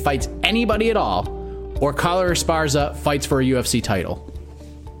UFC and fights anybody at all, or Carla Esparza fights for a UFC title?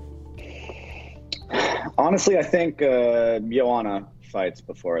 Honestly, I think Joanna fights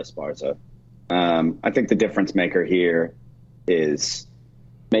before Esparza. I think the difference maker here is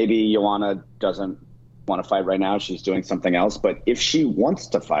maybe Joanna doesn't want to fight right now. She's doing something else. But if she wants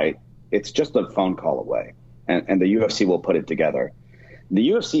to fight, it's just a phone call away. And the UFC will put it together.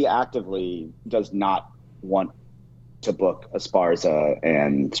 The UFC actively does not want to book Esparza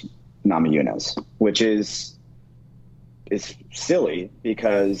and Namajunas, which is silly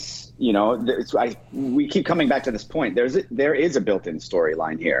because, we keep coming back to this point. There is a built-in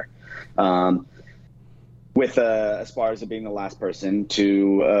storyline here. With Esparza being the last person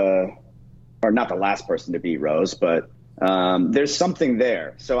to, or not the last person to beat Rose, but there's something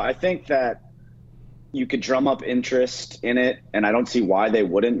there. So I think that you could drum up interest in it, and I don't see why they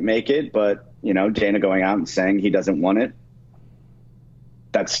wouldn't make it. But Dana going out and saying he doesn't want it,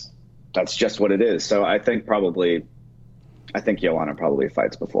 that's just what it is. So I think Joanna probably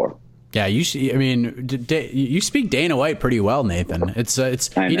fights before. Yeah, you speak Dana White pretty well, Nathan.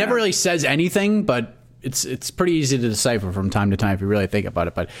 He never really says anything, but it's pretty easy to decipher from time to time if you really think about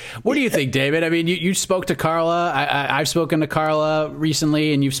it. But what do you think, David? I mean, you spoke to Carla. I've spoken to Carla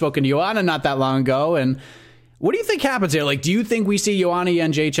recently, and you've spoken to Joanna not that long ago. And what do you think happens here? Like, do you think we see Joanna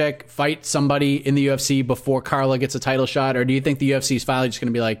Jędrzejczyk fight somebody in the UFC before Carla gets a title shot? Or do you think the UFC is finally just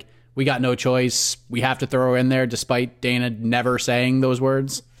going to be like, we got no choice, we have to throw her in there despite Dana never saying those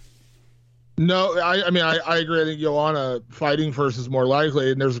words? No, I mean, I agree. I think Joanna fighting first is more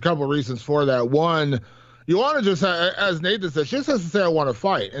likely, and there's a couple of reasons for that. One, Joanna just, as Nathan said, she just has to say, I want to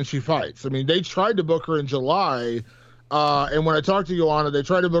fight, and she fights. I mean, they tried to book her in July, and when I talked to Joanna, they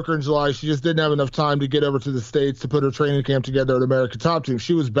tried to book her in July. She just didn't have enough time to get over to the States to put her training camp together at American Top Team.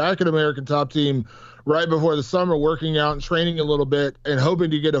 She was back at American Top Team right before the summer, working out and training a little bit and hoping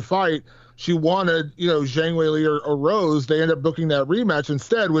to get a fight. She wanted, Zhang Weili or Rose. They ended up booking that rematch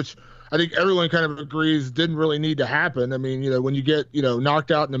instead, which I think everyone kind of agrees didn't really need to happen. I mean, when you get,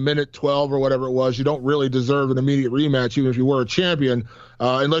 knocked out in a minute 12 or whatever it was, you don't really deserve an immediate rematch, even if you were a champion,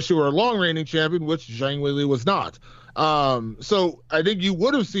 unless you were a long-reigning champion, which Zhang Weili was not. So I think you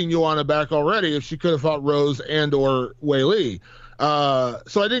would have seen Joanna back already if she could have fought Rose and or Weili.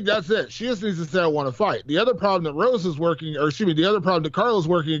 So I think that's it. She just needs to say, I want to fight. The other problem that the other problem that Carla's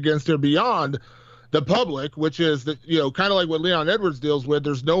working against here beyond the public, which is that, kind of like what Leon Edwards deals with,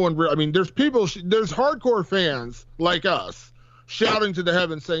 there's no one, there's hardcore fans like us shouting to the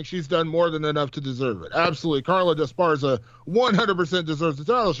heavens saying she's done more than enough to deserve it. Absolutely. Carla Esparza 100% deserves the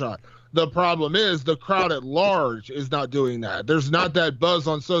title shot. The problem is the crowd at large is not doing that. There's not that buzz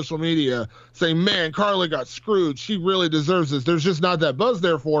on social media saying, man, Carla got screwed. She really deserves this. There's just not that buzz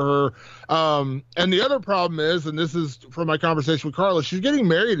there for her. And the other problem is, and this is from my conversation with Carla, she's getting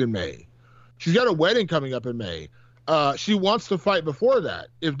married in May. She's got a wedding coming up in May. She wants to fight before that.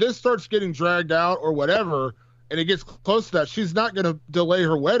 If this starts getting dragged out or whatever, and it gets close to that, she's not going to delay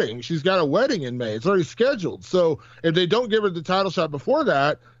her wedding. She's got a wedding in May. It's already scheduled. So if they don't give her the title shot before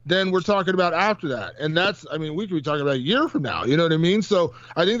that, then we're talking about after that. And we could be talking about a year from now. You know what I mean? So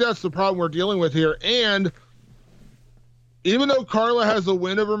I think that's the problem we're dealing with here. And even though Carla has a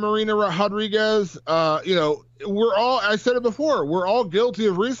win over Marina Rodriguez, I said it before, we're all guilty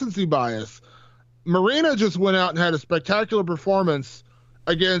of recency bias. Marina just went out and had a spectacular performance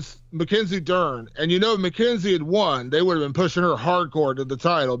against Mackenzie Dern. And if Mackenzie had won, they would have been pushing her hardcore to the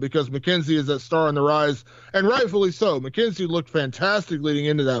title because Mackenzie is that star on the rise, and rightfully so. Mackenzie looked fantastic leading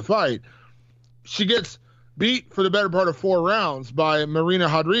into that fight. She gets beat for the better part of 4 rounds by Marina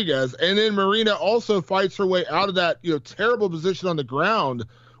Rodriguez, and then Marina also fights her way out of that terrible position on the ground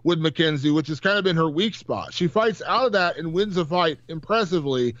with Mackenzie, which has kind of been her weak spot. She fights out of that and wins the fight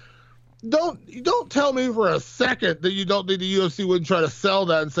impressively. Don't tell me for a second that you don't think the UFC wouldn't try to sell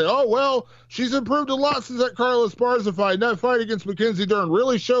that and say, oh, well, she's improved a lot since that Carla Esparza fight. And that fight against Mackenzie Dern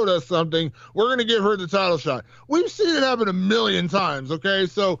really showed us something. We're going to give her the title shot. We've seen it happen a million times, okay?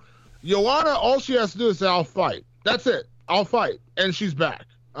 So Joanna, all she has to do is say, I'll fight. That's it. I'll fight. And she's back.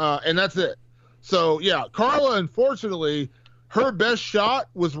 And that's it. So, yeah, Carla, unfortunately, her best shot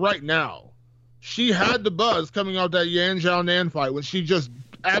was right now. She had the buzz coming out that Yan Xiaonan fight when she just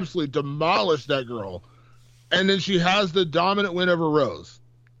absolutely demolished that girl. And then she has the dominant win over Rose.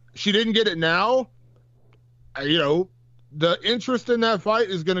 She didn't get it now. The interest in that fight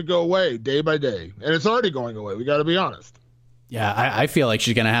is going to go away day by day. And it's already going away. We got to be honest. Yeah, I feel like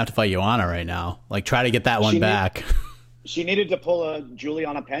she's going to have to fight Joanna right now. Like, try to get that one back. She needed to pull a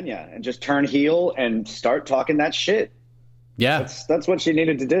Juliana Pena and just turn heel and start talking that shit. Yeah. That's what she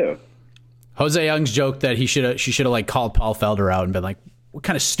needed to do. Jose Young's joke that she should have like called Paul Felder out and been like, what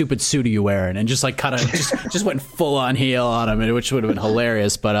kind of stupid suit are you wearing? And just like kind of just went full on heel on him, which would have been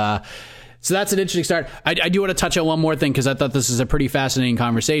hilarious. But so that's an interesting start. I do want to touch on one more thing because I thought this is a pretty fascinating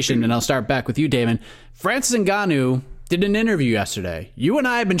conversation, and I'll start back with you, Damon. Francis Ngannou did an interview yesterday. You and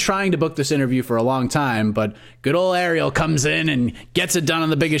I have been trying to book this interview for a long time, but good old Ariel comes in and gets it done on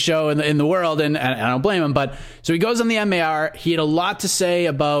the biggest show in the world, and I don't blame him. But so he goes on the MAR. He had a lot to say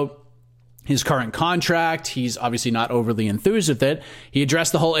about his current contract. He's obviously not overly enthused with it. He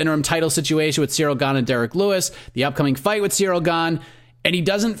addressed the whole interim title situation with Ciryl Gane and Derek Lewis, the upcoming fight with Ciryl Gane, and he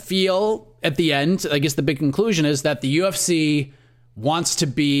doesn't feel at the end, I guess the big conclusion is that the UFC wants to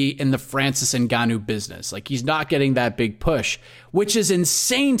be in the Francis Ngannou business. Like, he's not getting that big push, which is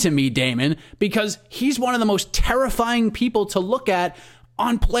insane to me, Damon, because he's one of the most terrifying people to look at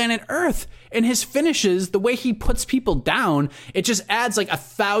on planet Earth. And his finishes, the way he puts people down, it just adds like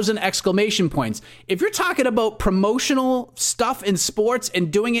 1,000 exclamation points. If you're talking about promotional stuff in sports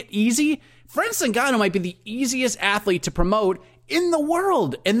and doing it easy, Francis Ngannou might be the easiest athlete to promote in the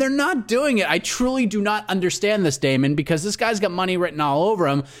world, and they're not doing it. I truly do not understand this, Damon, because this guy's got money written all over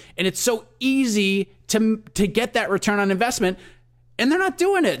him, and it's so easy to get that return on investment, and they're not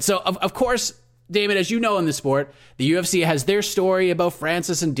doing it. So, of course, Damon, as you know in the sport, the UFC has their story about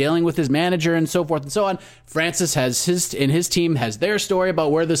Francis and dealing with his manager and so forth and so on. Francis has his team has their story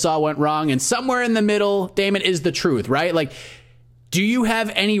about where this all went wrong, and somewhere in the middle, Damon, is the truth, right? Like, do you have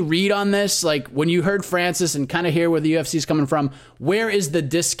any read on this? Like, when you heard Francis and kind of hear where the UFC is coming from, where is the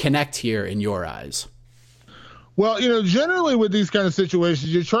disconnect here in your eyes? Well, generally with these kind of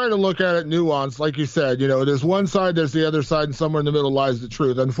situations, you try to look at it nuanced. Like you said, there's one side, there's the other side, and somewhere in the middle lies the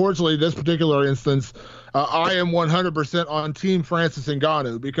truth. Unfortunately, this particular instance, I am 100% on Team Francis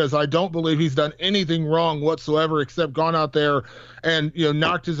Ngannou because I don't believe he's done anything wrong whatsoever except gone out there and,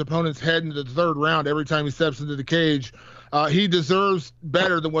 knocked his opponent's head into the third round every time he steps into the cage. He deserves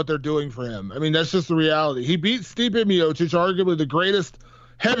better than what they're doing for him. I mean, that's just the reality. He beat Stipe Miocic, arguably the greatest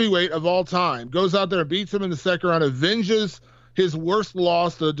heavyweight of all time, goes out there and beats him in the second round, avenges his worst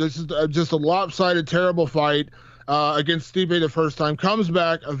loss, just a lopsided, terrible fight against Stipe the first time, comes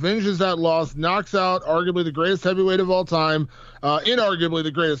back, avenges that loss, knocks out arguably the greatest heavyweight of all time, inarguably the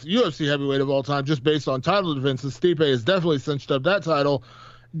greatest UFC heavyweight of all time, just based on title defenses. Stipe has definitely cinched up that title.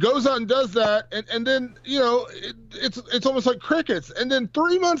 Goes out and does that, and then, it's almost like crickets. And then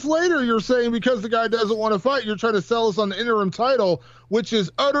 3 months later, you're saying because the guy doesn't want to fight, you're trying to sell us on the interim title, which is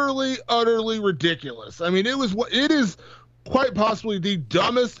utterly, utterly ridiculous. I mean, it is quite possibly the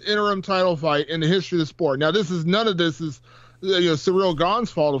dumbest interim title fight in the history of the sport. Now, none of this is Ciryl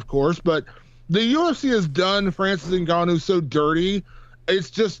Gane's fault, of course, but the UFC has done Francis Ngannou so dirty. It's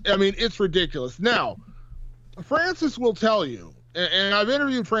just, it's ridiculous. Now, Francis will tell you, and I've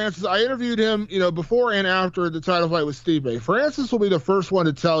interviewed Francis. I interviewed him, before and after the title fight with Stipe. Francis will be the first one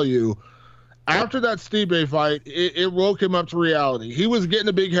to tell you, after that Stipe fight, it woke him up to reality. He was getting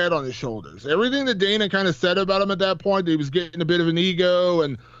a big head on his shoulders. Everything that Dana kind of said about him at that point, that he was getting a bit of an ego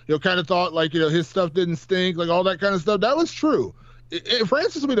and, kind of thought like, his stuff didn't stink, like all that kind of stuff. That was true.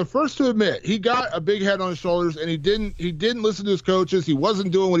 Francis will be the first to admit he got a big head on his shoulders, and he didn't listen to his coaches. He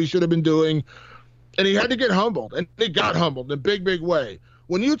wasn't doing what he should have been doing. And he had to get humbled, and he got humbled in a big, big way.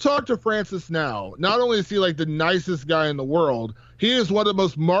 When you talk to Francis now, not only is he like the nicest guy in the world, he is one of the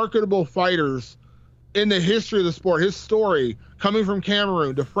most marketable fighters in the history of the sport. His story, coming from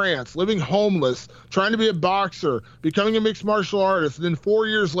Cameroon to France, living homeless, trying to be a boxer, becoming a mixed martial artist, and then 4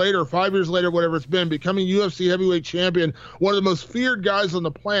 years later, 5 years later, whatever it's been, becoming UFC heavyweight champion, one of the most feared guys on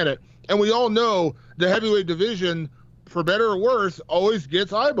the planet. And we all know the heavyweight division, for better or worse, always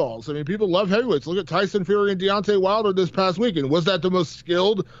gets eyeballs. I mean, people love heavyweights. Look at Tyson Fury and Deontay Wilder this past weekend. Was that the most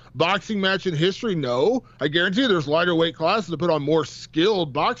skilled boxing match in history? No. I guarantee you there's lighter weight classes to put on more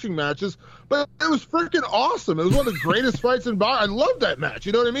skilled boxing matches, but it was freaking awesome. It was one of the greatest fights in boxing. I love that match.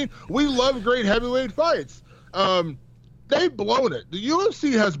 You know what I mean? We love great heavyweight fights. They've blown it. The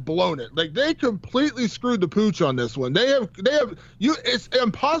UFC has blown it. Like, they completely screwed the pooch on this one. It's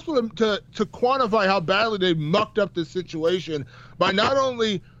impossible to quantify how badly they mucked up this situation by not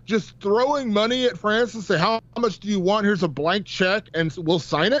only just throwing money at France and say, how much do you want? Here's a blank check, and we'll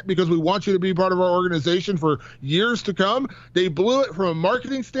sign it because we want you to be part of our organization for years to come. They blew it from a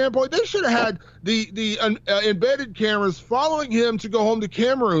marketing standpoint. They should have had the embedded cameras following him to go home to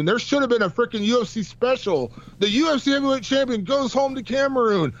Cameroon. There should have been a freaking UFC special. The UFC heavyweight champion goes home to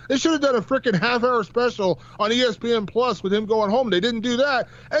Cameroon. They should have done a freaking half-hour special on ESPN Plus with him going home. They didn't do that.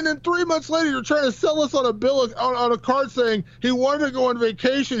 And then 3 months later, you're trying to sell us on a card saying he wanted to go on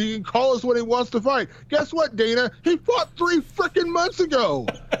vacation. He can call us when he wants to fight. Guess what, Dana? He fought 3 freaking months ago.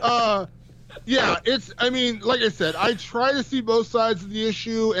 Yeah, I mean, like I said, I try to see both sides of the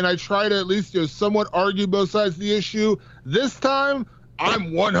issue, and I try to at least somewhat argue both sides of the issue. This time,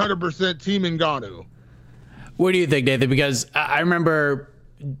 I'm 100% Team Ngannou. What do you think, Nathan? Because I remember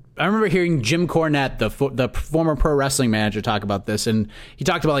hearing Jim Cornette, the former pro wrestling manager, talk about this, and he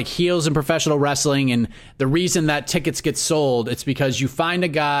talked about like heels in professional wrestling, and the reason that tickets get sold, it's because you find a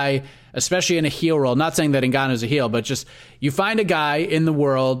guy, especially in a heel role, not saying that Ngannou's a heel, but just you find a guy in the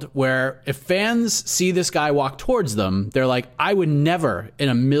world where if fans see this guy walk towards them, they're like, I would never in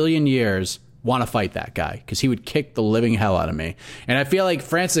a million years want to fight that guy because he would kick the living hell out of me. And I feel like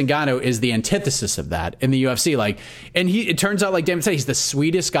Francis Ngannou is the antithesis of that in the UFC. Like, and it turns out, like Damon said, he's the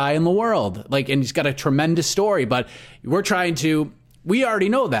sweetest guy in the world. Like, and he's got a tremendous story, but we already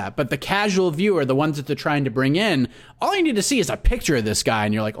know that, but the casual viewer, the ones that they're trying to bring in, all you need to see is a picture of this guy,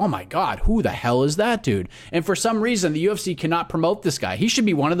 and you're like, oh my God, who the hell is that dude? And for some reason, the UFC cannot promote this guy. He should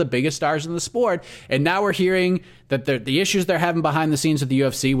be one of the biggest stars in the sport, and now we're hearing that the issues they're having behind the scenes of the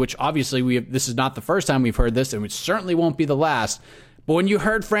UFC, which obviously this is not the first time we've heard this, and it certainly won't be the last. But when you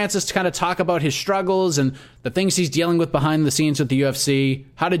heard Francis kind of talk about his struggles and the things he's dealing with behind the scenes with the UFC,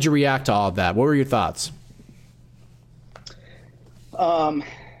 how did you react to all of that? What were your thoughts?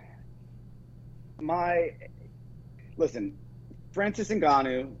 Listen, Francis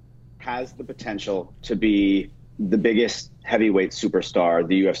Ngannou has the potential to be the biggest heavyweight superstar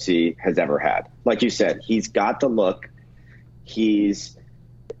the UFC has ever had. Like you said, he's got the look.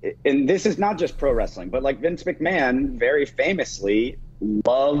 And this is not just pro wrestling, but like Vince McMahon very famously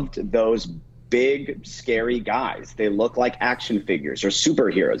loved those big, scary guys. They look like action figures or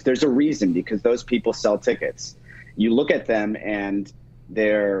superheroes. There's a reason, because those people sell tickets. You look at them and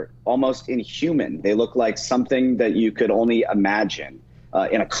they're almost inhuman. They look like something that you could only imagine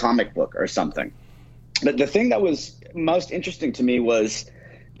in a comic book or something. But the thing that was most interesting to me was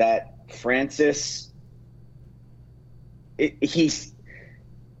that Francis, he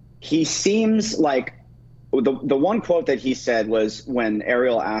seems like the one quote that he said was when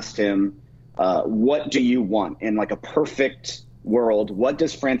Ariel asked him, what do you want in like a perfect world? What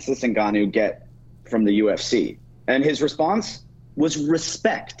does Francis Ngannou get from the UFC? And his response was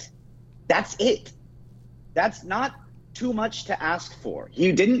respect. That's it. That's not too much to ask for.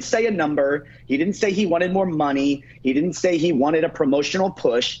 He didn't say a number. He didn't say he wanted more money. He didn't say he wanted a promotional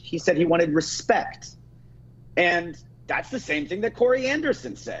push. He said he wanted respect. And that's the same thing that Corey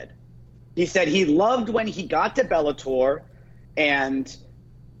Anderson said. He said he loved when he got to Bellator and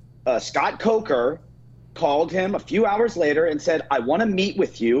Scott Coker called him a few hours later and said, I want to meet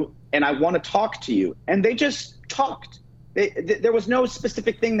with you and I want to talk to you. And they just talked. There was no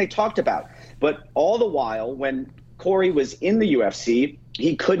specific thing they talked about. But all the while, when Corey was in the UFC,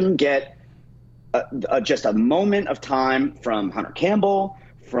 he couldn't get just a moment of time from Hunter Campbell,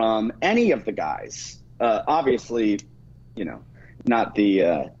 from any of the guys. Obviously, not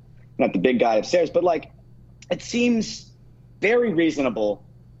the big guy upstairs, but like, it seems very reasonable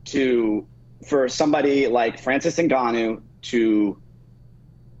for somebody like Francis Ngannou to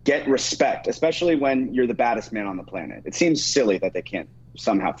get respect, especially when you're the baddest man on the planet. It seems silly that they can't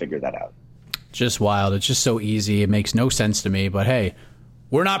somehow figure that out. Just wild. It's just so easy. It makes no sense to me. But hey,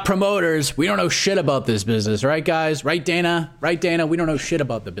 we're not promoters. We don't know shit about this business, right, guys? Right, Dana? Right, Dana? We don't know shit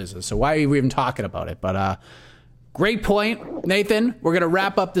about the business. So why are we even talking about it? But great point, Nathan. We're going to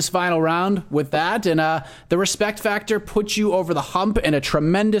wrap up this final round with that. And the respect factor puts you over the hump in a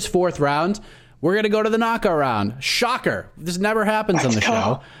tremendous fourth round. We're going to go to the knockout round. Shocker. This never happens on the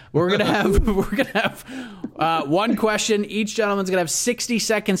show. We're going to have one question. Each gentleman's going to have 60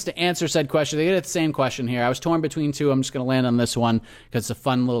 seconds to answer said question. They get the same question here. I was torn between two. I'm just going to land on this one because it's a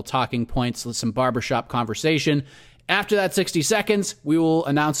fun little talking points, some barbershop conversation. After that 60 seconds, we will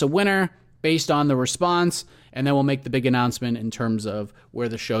announce a winner based on the response, and then we'll make the big announcement in terms of where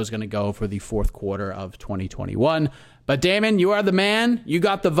the show's going to go for the fourth quarter of 2021. But Damon, you are the man. You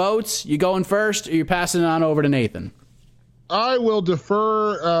got the votes. You going first, or you passing it on over to Nathan? I will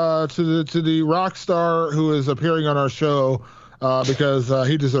defer to the rock star who is appearing on our show because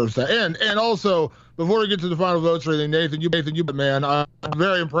he deserves that. And also, before we get to the final votes or anything, Nathan, you man, I'm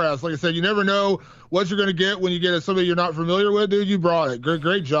very impressed. Like I said, you never know what you're going to get when you get somebody you're not familiar with, dude. You brought it.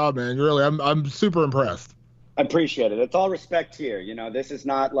 Great job, man. I'm super impressed. I appreciate it. It's all respect here. This is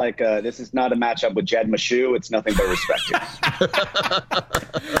not like this is not a matchup with Jed Meshew. It's nothing but respect here.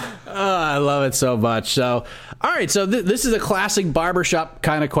 I love it so much. So, all right. So this is a classic barbershop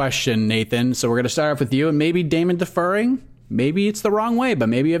kind of question, Nathan. So we're going to start off with you and maybe Damon deferring. Maybe it's the wrong way, but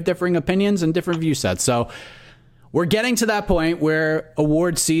maybe you have differing opinions and different view sets. So we're getting to that point where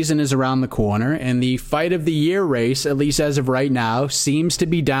award season is around the corner, and the fight of the year race, at least as of right now, seems to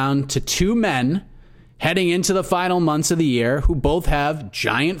be down to two men heading into the final months of the year who both have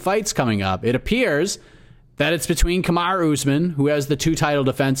giant fights coming up. It appears that it's between Kamaru Usman, who has the 2 title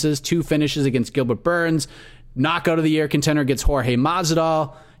defenses, 2 finishes against Gilbert Burns, knockout of the year contender against Jorge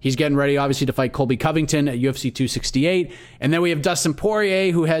Masvidal. He's getting ready, obviously, to fight Colby Covington at UFC 268. And then we have Dustin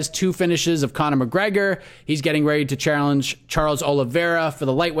Poirier, who has 2 finishes of Conor McGregor. He's getting ready to challenge Charles Oliveira for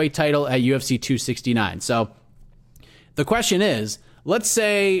the lightweight title at UFC 269. So the question is, let's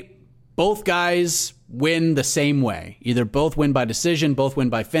say both guys win the same way. Either both win by decision, both win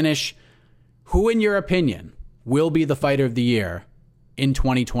by finish. Who, in your opinion, will be the fighter of the year in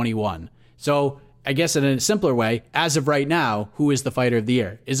 2021? So I guess in a simpler way, as of right now, who is the fighter of the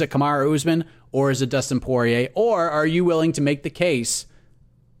year? Is it Kamaru Usman or is it Dustin Poirier? Or are you willing to make the case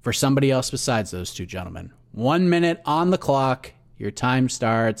for somebody else besides those two gentlemen? 1 minute on the clock. Your time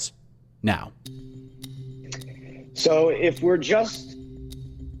starts now. So if we're just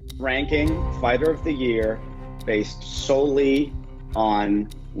ranking fighter of the year based solely on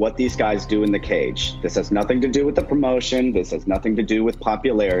what these guys do in the cage, this has nothing to do with the promotion. This has nothing to do with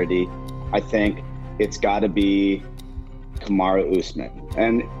popularity. I think it's got to be Kamaru Usman.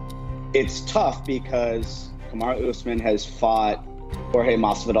 And it's tough because Kamaru Usman has fought Jorge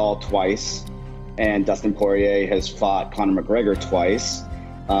Masvidal twice, and Dustin Poirier has fought Conor McGregor twice.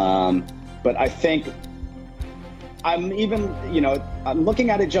 But I think I'm even, I'm looking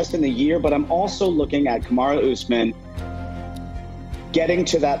at it just in the year, but I'm also looking at Kamaru Usman getting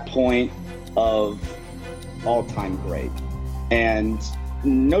to that point of all-time great. And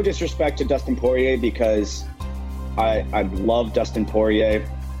no disrespect to Dustin Poirier, because I love Dustin Poirier,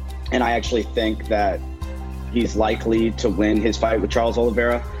 and I actually think that he's likely to win his fight with Charles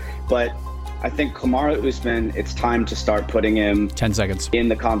Oliveira. But I think Kamaru Usman, it's time to start putting him 10 seconds in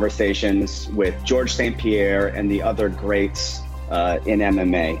the conversations with George St. Pierre and the other greats in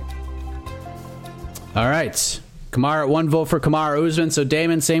MMA. All right. Kamaru, 1 vote for Kamaru Usman. So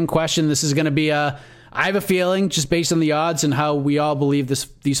Damon, same question. This is going to be I have a feeling, just based on the odds and how we all believe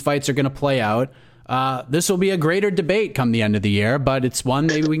these fights are going to play out, this will be a greater debate come the end of the year, but it's one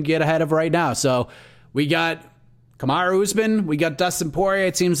maybe we can get ahead of right now. So we got Kamaru Usman, we got Dustin Poirier.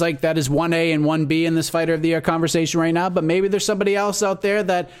 It seems like that is 1A and 1B in this fighter of the year conversation right now, but maybe there's somebody else out there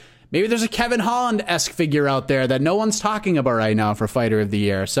maybe there's a Kevin Holland-esque figure out there that no one's talking about right now for fighter of the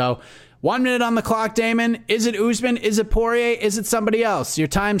year. So 1 minute on the clock, Damon. Is it Usman? Is it Poirier? Is it somebody else? Your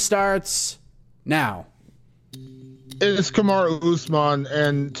time starts now. It's Kamaru Usman,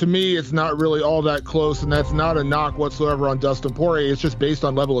 and to me, it's not really all that close, and that's not a knock whatsoever on Dustin Poirier. It's just based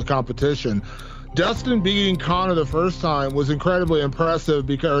on level of competition. Dustin beating Conor the first time was incredibly impressive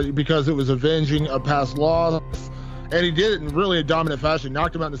because it was avenging a past loss, and he did it in really a dominant fashion.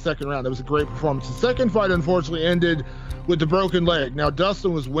 Knocked him out in the second round. That was a great performance. The second fight, unfortunately, ended with the broken leg. Now,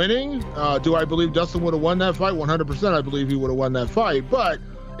 Dustin was winning. Do I believe Dustin would have won that fight? 100% I believe he would have won that fight, but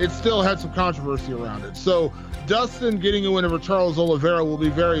it still had some controversy around it. So Dustin getting a win over Charles Oliveira will be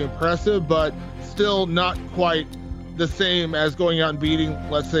very impressive, but still not quite the same as going out and beating,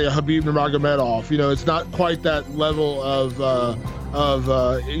 let's say, a Khabib Nurmagomedov. It's not quite that level of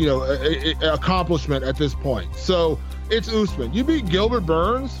accomplishment at this point. So it's Usman. You beat Gilbert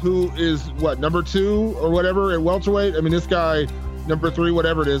Burns, who is number 2 or whatever at welterweight. I mean, this guy, number 3,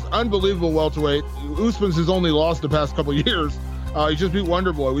 whatever it is, unbelievable welterweight. Usman's his only loss the past couple of years. He just beat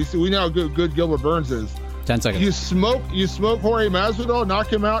Wonderboy. We know how good Gilbert Burns is. 10 seconds. You smoke Jorge Masvidal,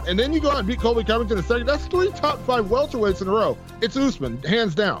 knock him out, and then you go out and beat Colby Covington in a second. That's 3 top 5 welterweights in a row. It's Usman,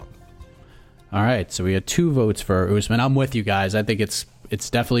 hands down. All right, so we had 2 votes for Usman. I'm with you guys. I think it's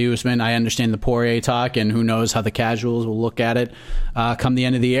definitely Usman. I understand the Poirier talk, and who knows how the casuals will look at it come the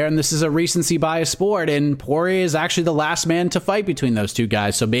end of the year. And this is a recency bias sport, and Poirier is actually the last man to fight between those two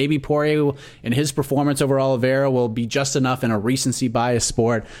guys. So maybe Poirier, in his performance over Oliveira, will be just enough in a recency bias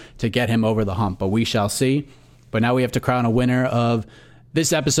sport to get him over the hump. But we shall see. But now we have to crown a winner of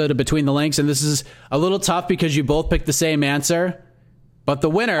this episode of Between the Links, and this is a little tough because you both picked the same answer. But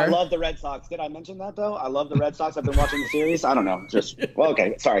the winner... I love the Red Sox. Did I mention that, though? I love the Red Sox. I've been watching the series. I don't know.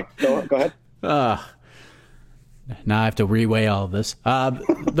 Okay. Sorry. Go ahead. Now I have to reweigh all of this.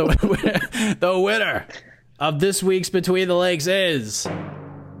 The winner of this week's Between the Links is...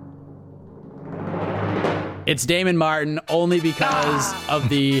 It's Damon Martin, only because of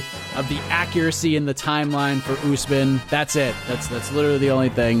the accuracy in the timeline for Usman. That's it. That's literally the only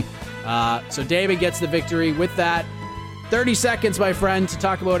thing. So David gets the victory with that. 30 seconds, my friend, to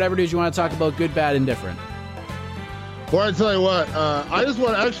talk about whatever it is you want to talk about, good, bad, indifferent. Boy, I tell you what, I just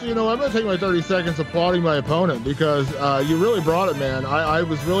want to actually, I'm going to take my 30 seconds applauding my opponent because you really brought it, man. I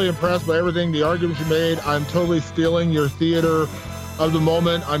was really impressed by everything, the arguments you made. I'm totally stealing your theater of the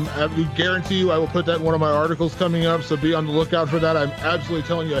moment. I guarantee you I will put that in one of my articles coming up, so be on the lookout for that. I'm absolutely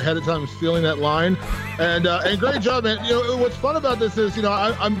telling you ahead of time, I'm stealing that line. And great job, man. What's fun about this is,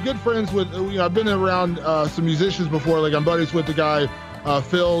 I'm good friends with, I've been around some musicians before, like I'm buddies with the guy,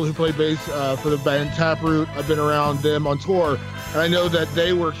 Phil, who played bass for the band Taproot. I've been around them on tour, and I know that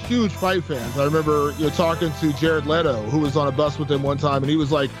they were huge fight fans. I remember talking to Jared Leto, who was on a bus with them one time, and he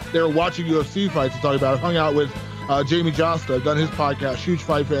was like, they were watching UFC fights and talking about it. I hung out with Jamie Josta. I've done his podcast, huge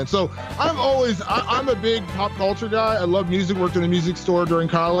fight fan. So I'm a big pop culture guy. I love music, worked in a music store during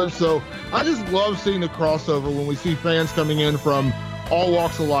college. So I just love seeing the crossover when we see fans coming in from all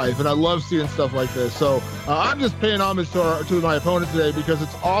walks of life, and I love seeing stuff like this. So I'm just paying homage to my opponent today because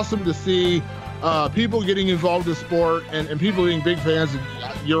it's awesome to see people getting involved in sport and people being big fans.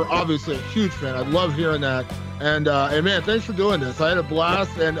 And you're obviously a huge fan. I love hearing that. And man, thanks for doing this. I had a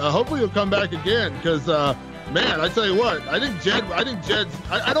blast, and hopefully you'll come back again because man, I tell you what, I don't think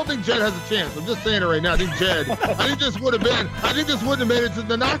Jed has a chance. I'm just saying it right now. I think this wouldn't have made it to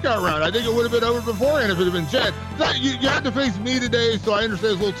the knockout round. I think it would have been over beforehand if it had been Jed. You had to face me today, so I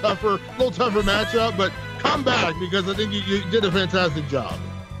understand it's a little tougher matchup, but come back because I think you did a fantastic job.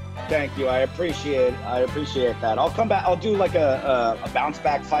 Thank you. I appreciate that. I'll come back. I'll do like a bounce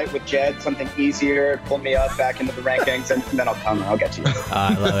back fight with Jed, something easier, pull me up back into the rankings, and then I'll come and I'll get to you.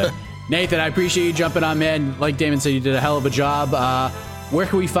 I love it. Nathan, I appreciate you jumping on, man. Like Damon said, you did a hell of a job. Where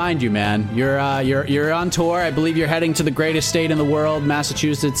can we find you, man? You're on tour. I believe you're heading to the greatest state in the world,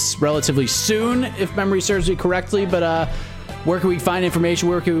 Massachusetts, relatively soon, if memory serves me correctly. But where can we find information?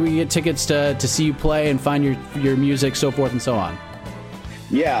 Where can we get tickets to see you play and find your music, so forth and so on?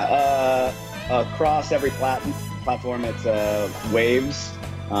 Yeah, across every platform, it's Waves.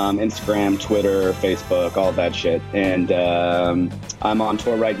 Instagram, Twitter, Facebook, all that shit. And I'm on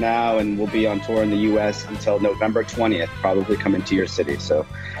tour right now, and we'll be on tour in the U.S. until November 20th, probably coming to your city. So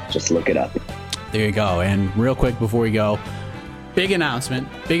just look it up. There you go. And real quick before we go, big announcement,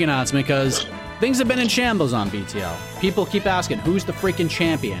 because things have been in shambles on BTL. People keep asking, who's the freaking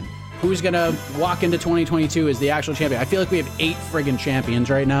champion? Who's going to walk into 2022 as the actual champion? I feel like we have 8 friggin' champions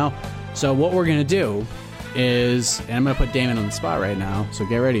right now. So what we're going to do is, and I'm going to put Damon on the spot right now, so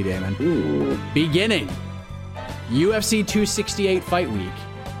get ready, Damon. Ooh. Beginning UFC 268 Fight Week,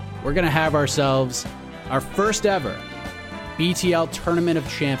 we're going to have ourselves our first ever BTL Tournament of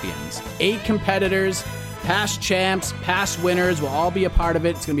Champions. 8 competitors, past champs, past winners will all be a part of it.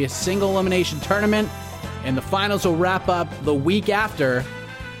 It's going to be a single elimination tournament, and the finals will wrap up the week after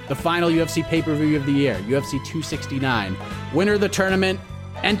the final UFC pay-per-view of the year, UFC 269. Winner of the tournament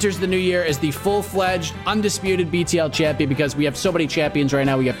enters the new year as the full-fledged, undisputed BTL champion, because we have so many champions right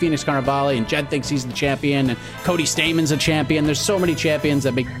now. We got Phoenix Carnivale, and Jed thinks he's the champion, and Cody Stamen's a champion. There's so many champions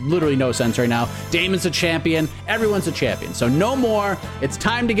that make literally no sense right now. Damon's a champion. Everyone's a champion. So no more. It's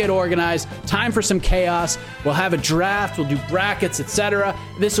time to get organized. Time for some chaos. We'll have a draft. We'll do brackets, etc.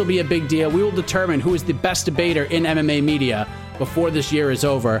 This will be a big deal. We will determine who is the best debater in MMA media before this year is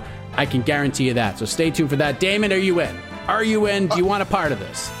over. I can guarantee you that. So stay tuned for that. Damon, are you in? Are you in? Do you want a part of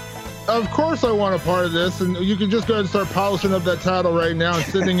this? Of course I want a part of this, and you can just go ahead and start polishing up that title right now and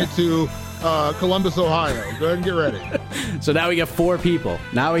sending it to Columbus, Ohio. Go ahead and get ready. So now we got 4 people.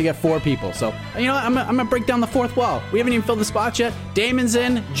 So, you know what? I'm going to break down the 4th wall. We haven't even filled the spot yet. Damon's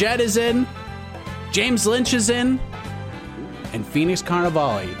in. Jed is in. James Lynch is in. And Phoenix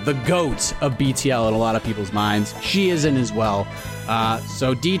Carnivale, the GOAT of BTL in a lot of people's minds. She is in as well.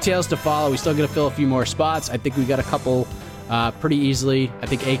 So details to follow. We still got to fill a few more spots. I think we got a couple pretty easily. I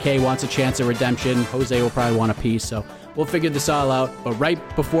think AK wants a chance at redemption. Jose will probably want a piece. So we'll figure this all out. But right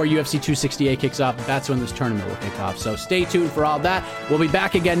before UFC 268 kicks off, that's when this tournament will kick off. So stay tuned for all that. We'll be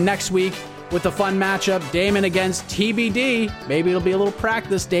back again next week with a fun matchup. Damon against TBD. Maybe it'll be a little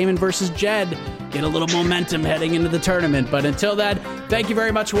practice. Damon versus Jed. Get a little momentum heading into the tournament. But until then, thank you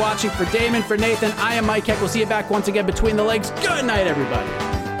very much for watching. For Damon, for Nathan, I am Mike Heck. We'll see you back once again between the legs. Good night, everybody.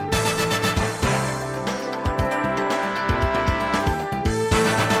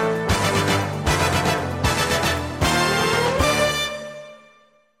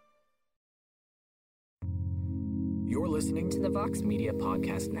 You're listening to the Vox Media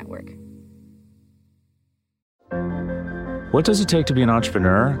Podcast Network. What does it take to be an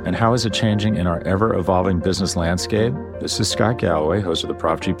entrepreneur, and how is it changing in our ever-evolving business landscape? This is Scott Galloway, host of the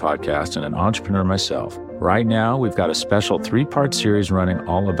Prop G podcast and an entrepreneur myself. Right now, we've got a special 3-part series running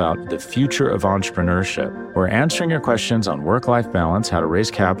all about the future of entrepreneurship. We're answering your questions on work-life balance, how to raise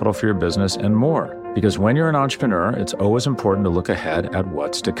capital for your business, and more. Because when you're an entrepreneur, it's always important to look ahead at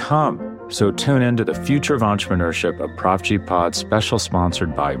what's to come. So tune in to the Future of Entrepreneurship, a Prop G Pod special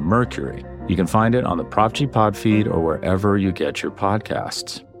sponsored by Mercury. You can find it on the Prop G Pod feed or wherever you get your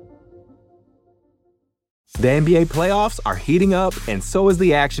podcasts. The NBA playoffs are heating up, and so is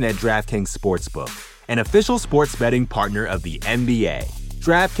the action at DraftKings Sportsbook, an official sports betting partner of the NBA.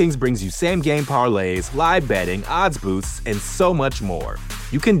 DraftKings brings you same-game parlays, live betting, odds boosts, and so much more.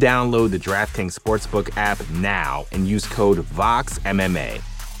 You can download the DraftKings Sportsbook app now and use code VOXMMA.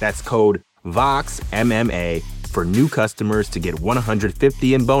 That's code VOXMMA for new customers to get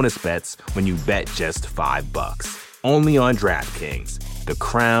 $150 in bonus bets when you bet just $5. Only on DraftKings. The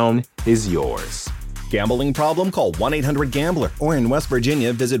crown is yours. Gambling problem? Call 1-800-GAMBLER. Or in West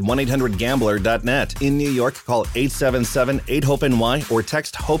Virginia, visit 1-800-GAMBLER.net. In New York, call 877-8-HOPE-NY or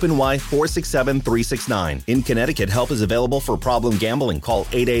text HOPE-NY 467-369. In Connecticut, help is available for problem gambling. Call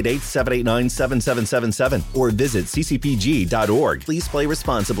 888-789-7777 or visit ccpg.org. Please play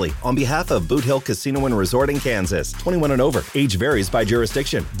responsibly. On behalf of Boot Hill Casino and Resort in Kansas, 21 and over. Age varies by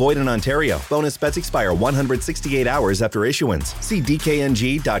jurisdiction. Void in Ontario. Bonus bets expire 168 hours after issuance. See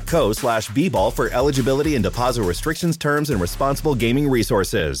dkng.co/bball for eligibility and deposit restrictions, terms, and responsible gaming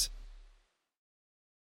resources.